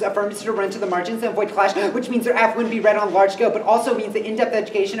 encourages affirmatives to run to the margins and avoid clash, which means their app wouldn't be read on large scale, but also means that in-depth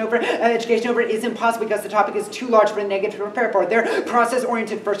education over it is impossible because the topic is too large for the negative to prepare for. Their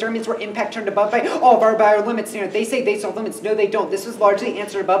process-oriented first arguments were impact turned above by all of our limits standard. They say they solve limits. No, they don't. This was largely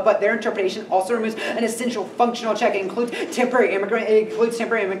answered above, but their interpretation also removes an essential functional check. It includes temporary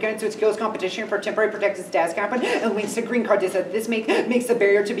immigrants with skills competition for temporary protected status happen and links to green card data. This makes the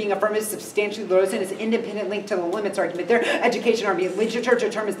barrier to being affirmative substantially lower and is independent link to the limits argument. Their education argument. Literature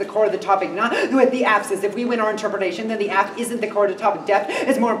determines the core of the topic, not what the app says. If we win our interpretation, then the app isn't the core of the topic. Depth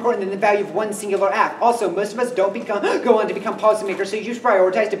is more important than the value of one singular act. Also, most of us don't go on to become policymakers, so you should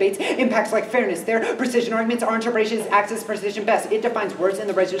prioritize debates, impacts like fairness. Their precision arguments, our interpretations access precision best. It defines words, and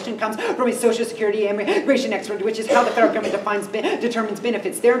the resolution comes from a social security and immigration expert, which is how the federal government determines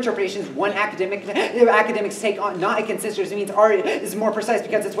benefits. Their interpretations, one academics take on, not a consensus. It means R is more precise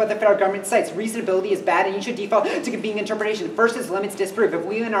because it's what the federal government cites. Reasonability is bad, and you should default to being interpretation. First is limits disprove. If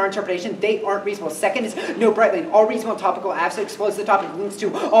we in our interpretation, they aren't reasonable. Second is no bright line. All reasonable topical apps explodes the topic links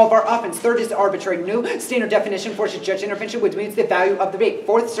to all of our offense. Third is arbitrary. No standard definition forces judge intervention, which means the value of the debate.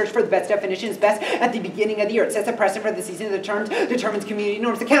 Fourth, search for the best definition is best at the beginning of the year. It sets a precedent for the season of the terms, determines community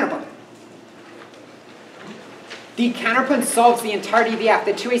norms. The counterpoint. The counterpoint solves the entirety of the act.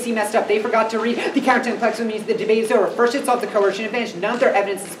 The 2AC messed up. They forgot to read the counterpoint, which means the debate is over. First, it solves the coercion advantage. None of their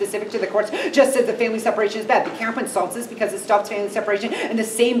evidence is specific to the courts, just says the family separation is bad. The counterpoint solves this because it stops family separation in the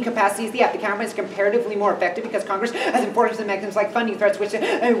same capacity as the act. The counterpoint is comparatively more effective because Congress has enforced mechanisms like funding threats,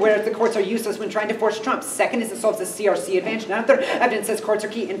 where the courts are useless when trying to force Trump. Second is it solves the CRC advantage. None of their evidence says courts are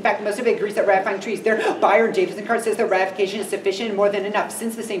key. In fact, most of it agrees that ratifying treaties. Their buyer, Davidson card, says that ratification is sufficient and more than enough.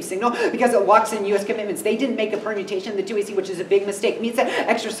 Since the same signal, because it locks in U.S. commitments. They didn't make a permutation, the 2AC, which is a big mistake. It means that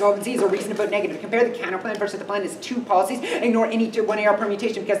extra solvency is a reason to vote negative. Compare the counterplan versus the plan as two policies. Ignore any 1AR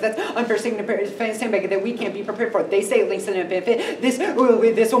permutation because that's unfair sandbagging that we can't be prepared for. They say it links to the benefit.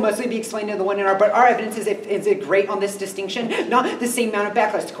 This will mostly be explained in the 1AR, but our evidence is great on this distinction. Not the same amount of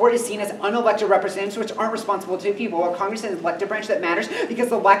backlash. The court is seen as unelected representatives which aren't responsible to people, while Congress is an elected branch that matters because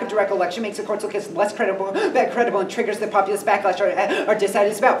the lack of direct election makes the courts look as less credible and triggers the populist backlash our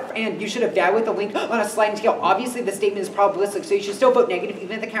decided is about. And you should evaluate the link on a sliding scale. Obviously, the statement is probabilistic, so you should still vote negative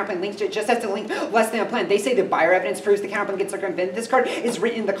even if the counterplan links to it, just has to link less than a plan. They say the buyer evidence proves the counterplan gets circumvented. This card is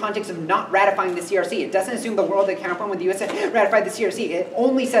written in the context of not ratifying the CRC. It doesn't assume the world the counterplan when the U.S. ratified the CRC. It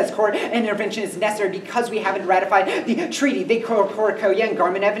only says court intervention is necessary because we haven't ratified the treaty. They quote Koya and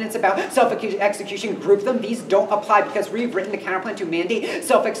Garmin evidence about self-execution, group them. These don't apply because we've written the counterplan to mandate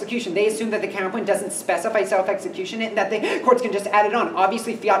self-execution. They assume that the counterplan doesn't specify self-execution and that the courts can just add it on.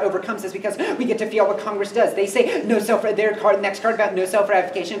 Obviously, fiat overcomes this because we get to fiat what Congress does. They say no next card about no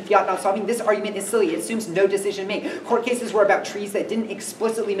self-ratification, fiat not solving. This argument is silly. It assumes no decision made. Court cases were about treaties that didn't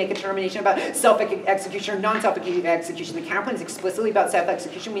explicitly make a determination about self-execution or non-self-execution. The counterplan is explicitly about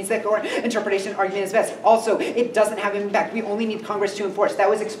self-execution, means that court interpretation argument is best. Also, it doesn't have an impact. We only need Congress to enforce. That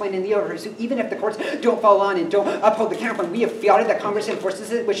was explained in the overview. So even if the courts don't follow on and don't uphold the counterplan, we have fiated that Congress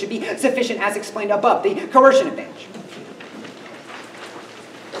enforces it, which should be sufficient as explained above. The coercion advantage.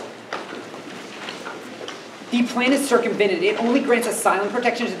 The plan is circumvented. It only grants asylum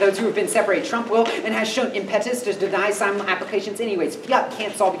protection to those who have been separated. Trump will and has shown impetus to deny asylum applications anyways. Fiat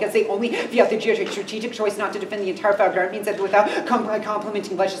can't solve because they only fiat the strategic choice not to defend the entire federal government means that without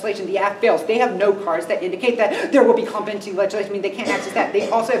complementing legislation, the act fails. They have no cards that indicate that there will be complementing legislation. I mean, they can't access that. They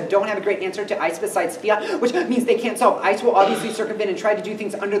also don't have a great answer to ICE besides fiat, which means they can't solve. ICE will obviously circumvent and try to do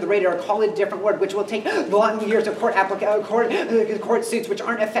things under the radar or call it a different word, which will take long years of court suits, which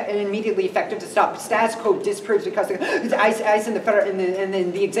aren't immediately effective to stop. Status quo disproves because ICE and the federal and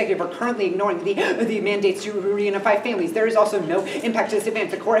the executive are currently ignoring the mandates to reunify families. There is also no impact to this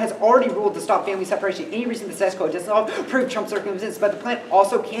advance. The court has already ruled to stop family separation. Any reason the status quo does not prove Trump's circumstances, but the plan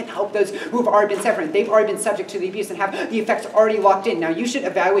also can't help those who have already been separated. They've already been subject to the abuse and have the effects already locked in. Now you should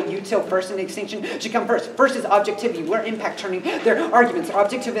evaluate util first, and extinction should come first. First is objectivity. Where impact turning their arguments.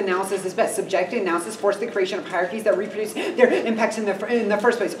 Objective analysis is best. Subjective analysis forces the creation of hierarchies that reproduce their impacts in the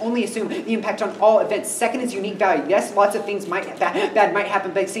first place. Only assume the impact on all events. Second is unique value. Yes, lots of things bad might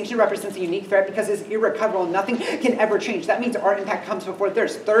happen, but extinction represents a unique threat because it's irrecoverable. Nothing can ever change. That means our impact comes before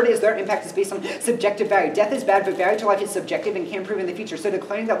theirs. Third is their impact is based on subjective value. Death is bad, but value to life is subjective and can prove in the future. So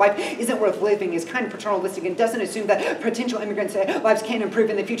declaring that life isn't worth living is kind of paternalistic and doesn't assume that potential immigrants' lives can improve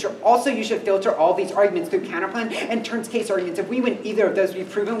in the future. Also, you should filter all these arguments through counterplan and turns case arguments. If we win either of those, we've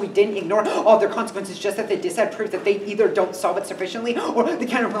proven we didn't ignore all their consequences, just that the dissent proves that they either don't solve it sufficiently or the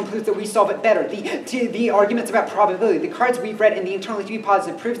counterplan proves that we solve it better. The arguments about probability, the cards we've read in the internally to be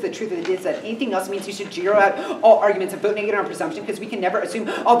positive proves the truth of the dissent. Anything else means you should zero out all arguments and vote negative on presumption because we can never assume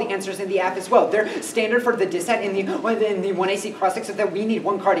all the answers in the app as well. Their standard for the dissent in the 1AC cross-check is that we need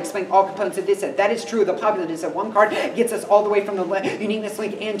one card explaining all components of dissent. That is true of the popular dissent. One card gets us all the way from the uniqueness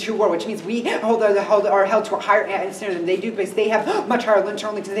link and to war, which means we are held to a higher standard than they do because they have much higher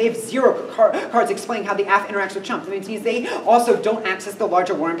internal links and they have zero cards explaining how the app interacts with chumps. It means they also don't access the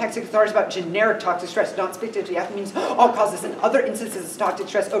larger war impacts. It's about generic toxic stress, not specific to the app. It means all causes. In other instances of toxic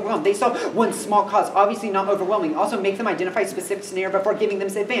stress overwhelmed. They saw one small cause, obviously not overwhelming. Also make them identify a specific scenario before giving them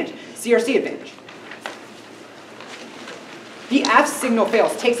this advantage. CRC advantage. The AF signal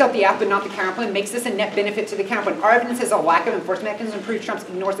fails, takes out the AF but not the counterplan, makes this a net benefit to the counterplan. Our evidence has a lack of enforcement mechanism, proves Trump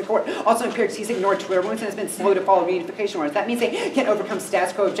ignores the court. Also empirics, he's ignored Twitter rulings and has been slow to follow reunification orders. That means they can't overcome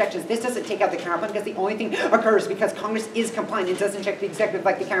status quo objections. This doesn't take out the counterplan because the only thing occurs because Congress is compliant and doesn't check the executive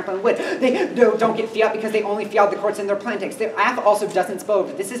like the counterplan would. They don't get fiat because they only fiat the courts in their plan text. The AF also doesn't spill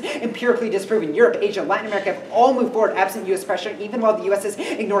over. This is empirically disproven. Europe, Asia, Latin America have all moved forward absent U.S. pressure, even while the U.S. has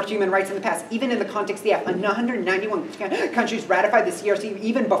ignored human rights in the past. Even in the context of the AF, 191 countries ratified the CRC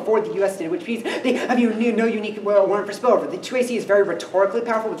even before the U.S. did, which means they have no unique warrant for spillover. The 2AC is very rhetorically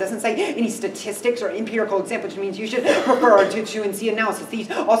powerful. It doesn't cite any statistics or empirical examples, which means you should prefer our 2C analysis.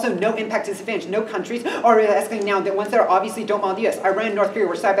 These also no impact disadvantage. No countries are escalating now. The ones that are obviously don't model the U.S. Iran and North Korea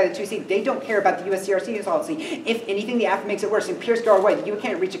were cited by the 2C. They don't care about the U.S. CRC policy. If anything, the AF makes it worse. Empirics go our way. The U.S.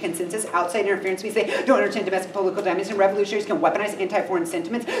 can't reach a consensus. Outside interference means they don't understand domestic political dynamics, and revolutionaries can weaponize anti-foreign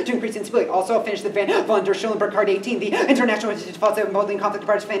sentiments to increase instability. Also, I'll finish the von der Schulenburg Card 18. The International Institute of Involving Conflict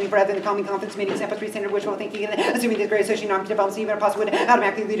parties fanning for having the calming conflicts meeting example 3 standard wishful thinking and assuming the great association norm diplomacy even possible would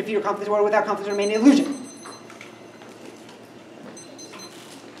automatically lead to fewer conflicts or without conflicts remain an illusion.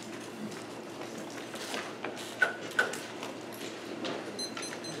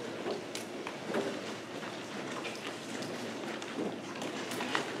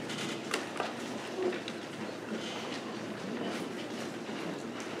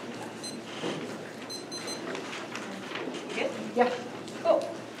 Yeah. Cool.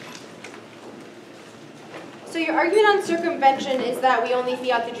 So your argument on circumvention is that we only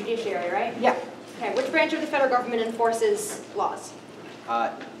fiat the judiciary, right? Yeah. Okay, which branch of the federal government enforces laws?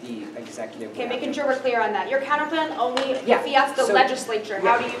 The executive. Okay, making sure we're clear on that. Your counterplan only fiats the so- legislature.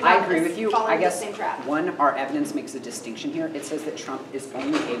 How do you I not agree with you. fall I into the guess same trap? one, our evidence makes a distinction here. It says that Trump is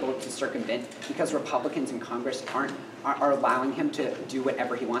only able to circumvent because Republicans in Congress are allowing him to do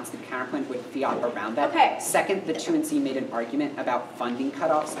whatever he wants. The counterplan would fiat around that. Okay. Second, the 2NC made an argument about funding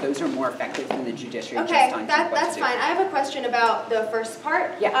cutoffs. Those are more effective than the judiciary Okay, just telling Trump what that's to do. fine. I have a question about the first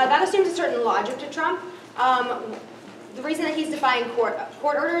part. Yeah. That assumes a certain logic to Trump. The reason that he's defying court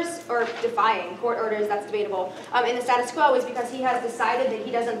orders, that's debatable, in the status quo is because he has decided that he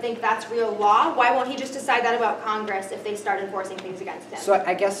doesn't think that's real law. Why won't he just decide that about Congress if they start enforcing things against him? So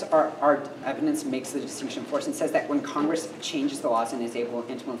I guess our evidence makes the distinction for us and says that when Congress changes the laws and is able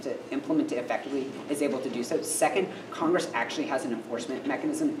to implement it effectively, is able to do so. Second, Congress actually has an enforcement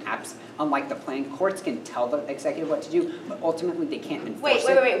mechanism. Unlike the plan, courts can tell the executive what to do, but ultimately they can't enforce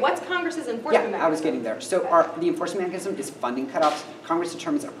it. Wait. What's Congress's enforcement mechanism? Yeah, I was getting there. So the enforcement mechanism is funding cutoffs. Congress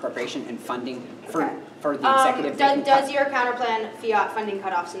determines appropriation and funding for the executive. Does your counterplan fiat funding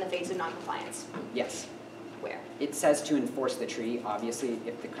cutoffs in the face of noncompliance? Yes. Where? It says to enforce the treaty. Obviously,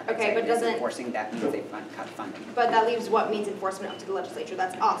 if the executive is doesn't- enforcing, that means they cut funding. But that leaves what means enforcement up to the legislature.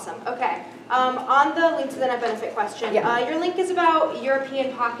 That's awesome. Okay. On the link to the net benefit question, your link is about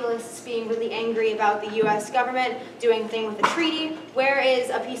European populists being really angry about the U.S. government doing a thing with the treaty. Where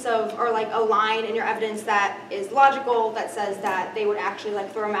is a piece of, or like a line in your evidence that is logical that says that they would actually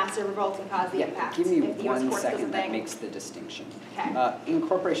like throw a massive revolt and cause the impact? Give me if the US 1 courts does a second. That thing? makes the distinction. Okay.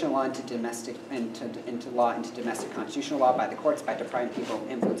 Incorporation of law into domestic constitutional law by the courts by depriving people of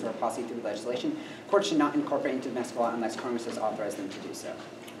influence or policy through legislation. Courts should not incorporate into domestic law unless Congress has authorized them to do so.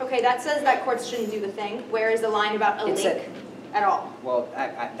 Okay, that says that courts shouldn't do the thing. Where is the line about a link at all? Well,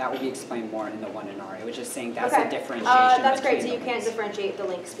 that will be explained more in the 1 and R. It was just saying that's Okay. a differentiation. That's great. So between you the can't links. differentiate the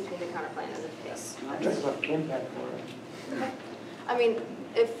links between the counterplan and the case. Impact for it. Okay. I mean,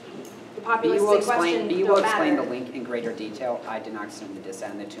 if the B populists will in question explain don't the matter. link in greater detail. I did not assume the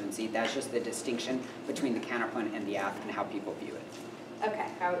dissent and the 2NC. That's just the distinction between the counterplan and the AF and how people view it. Okay,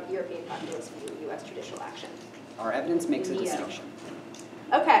 how European populists view U.S. judicial action. Our evidence makes a Neato. distinction.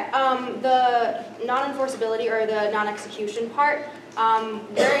 Okay, the non-enforceability or the non-execution part,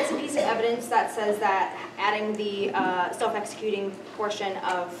 there is a piece of evidence that says that adding the self-executing portion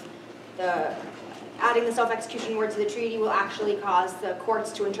of adding the self-execution word to the treaty will actually cause the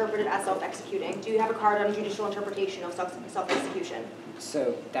courts to interpret it as self-executing. Do you have a card on judicial interpretation of self-execution?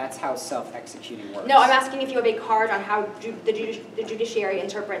 So that's how self-executing works. No, I'm asking if you have a card on how the judiciary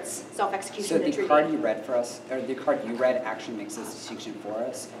interprets self-execution So in the the treaty. card you read for us, or the card you read actually makes this distinction for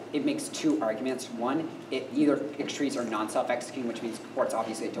us. It makes 2 arguments. One, it either treaties are non-self-executing, which means courts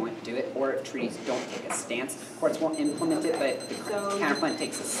obviously don't do it, or if treaties don't take a stance, courts won't implement it, but the counterplan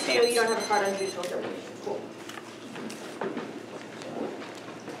takes a stance. So you don't have a card on judicial interpretation. Cool.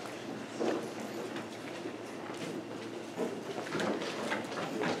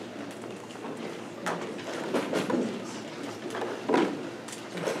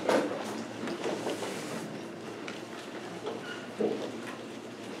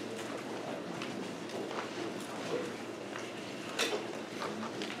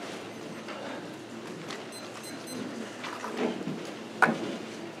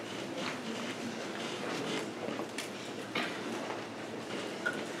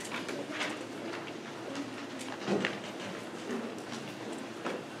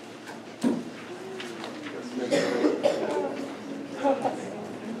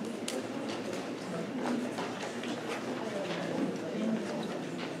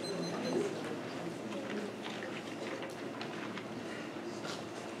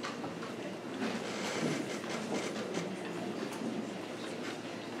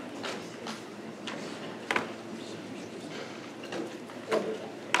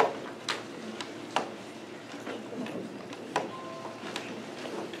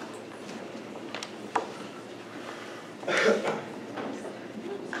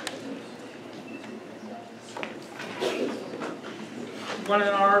 1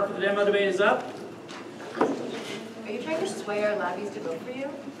 R for the demo debate is up. Are you trying to sway our labbies to vote for you?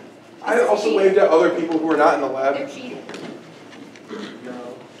 I also waved at other people who were not in the lab. They're cheating.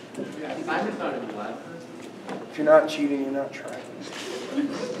 No. Yeah, I'm just not in the lab. If you're not cheating, you're not trying.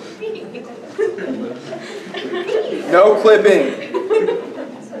 No clipping.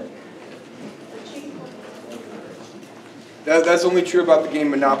 That's only true about the game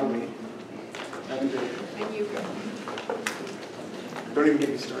Monopoly. And you. Don't even get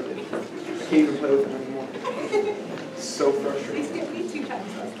me started. I can't even play with them anymore. It's so frustrating. Please give me 2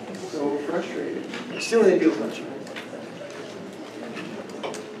 times less. So frustrating. Still need to deal with that.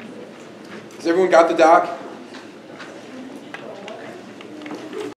 Has everyone got the doc?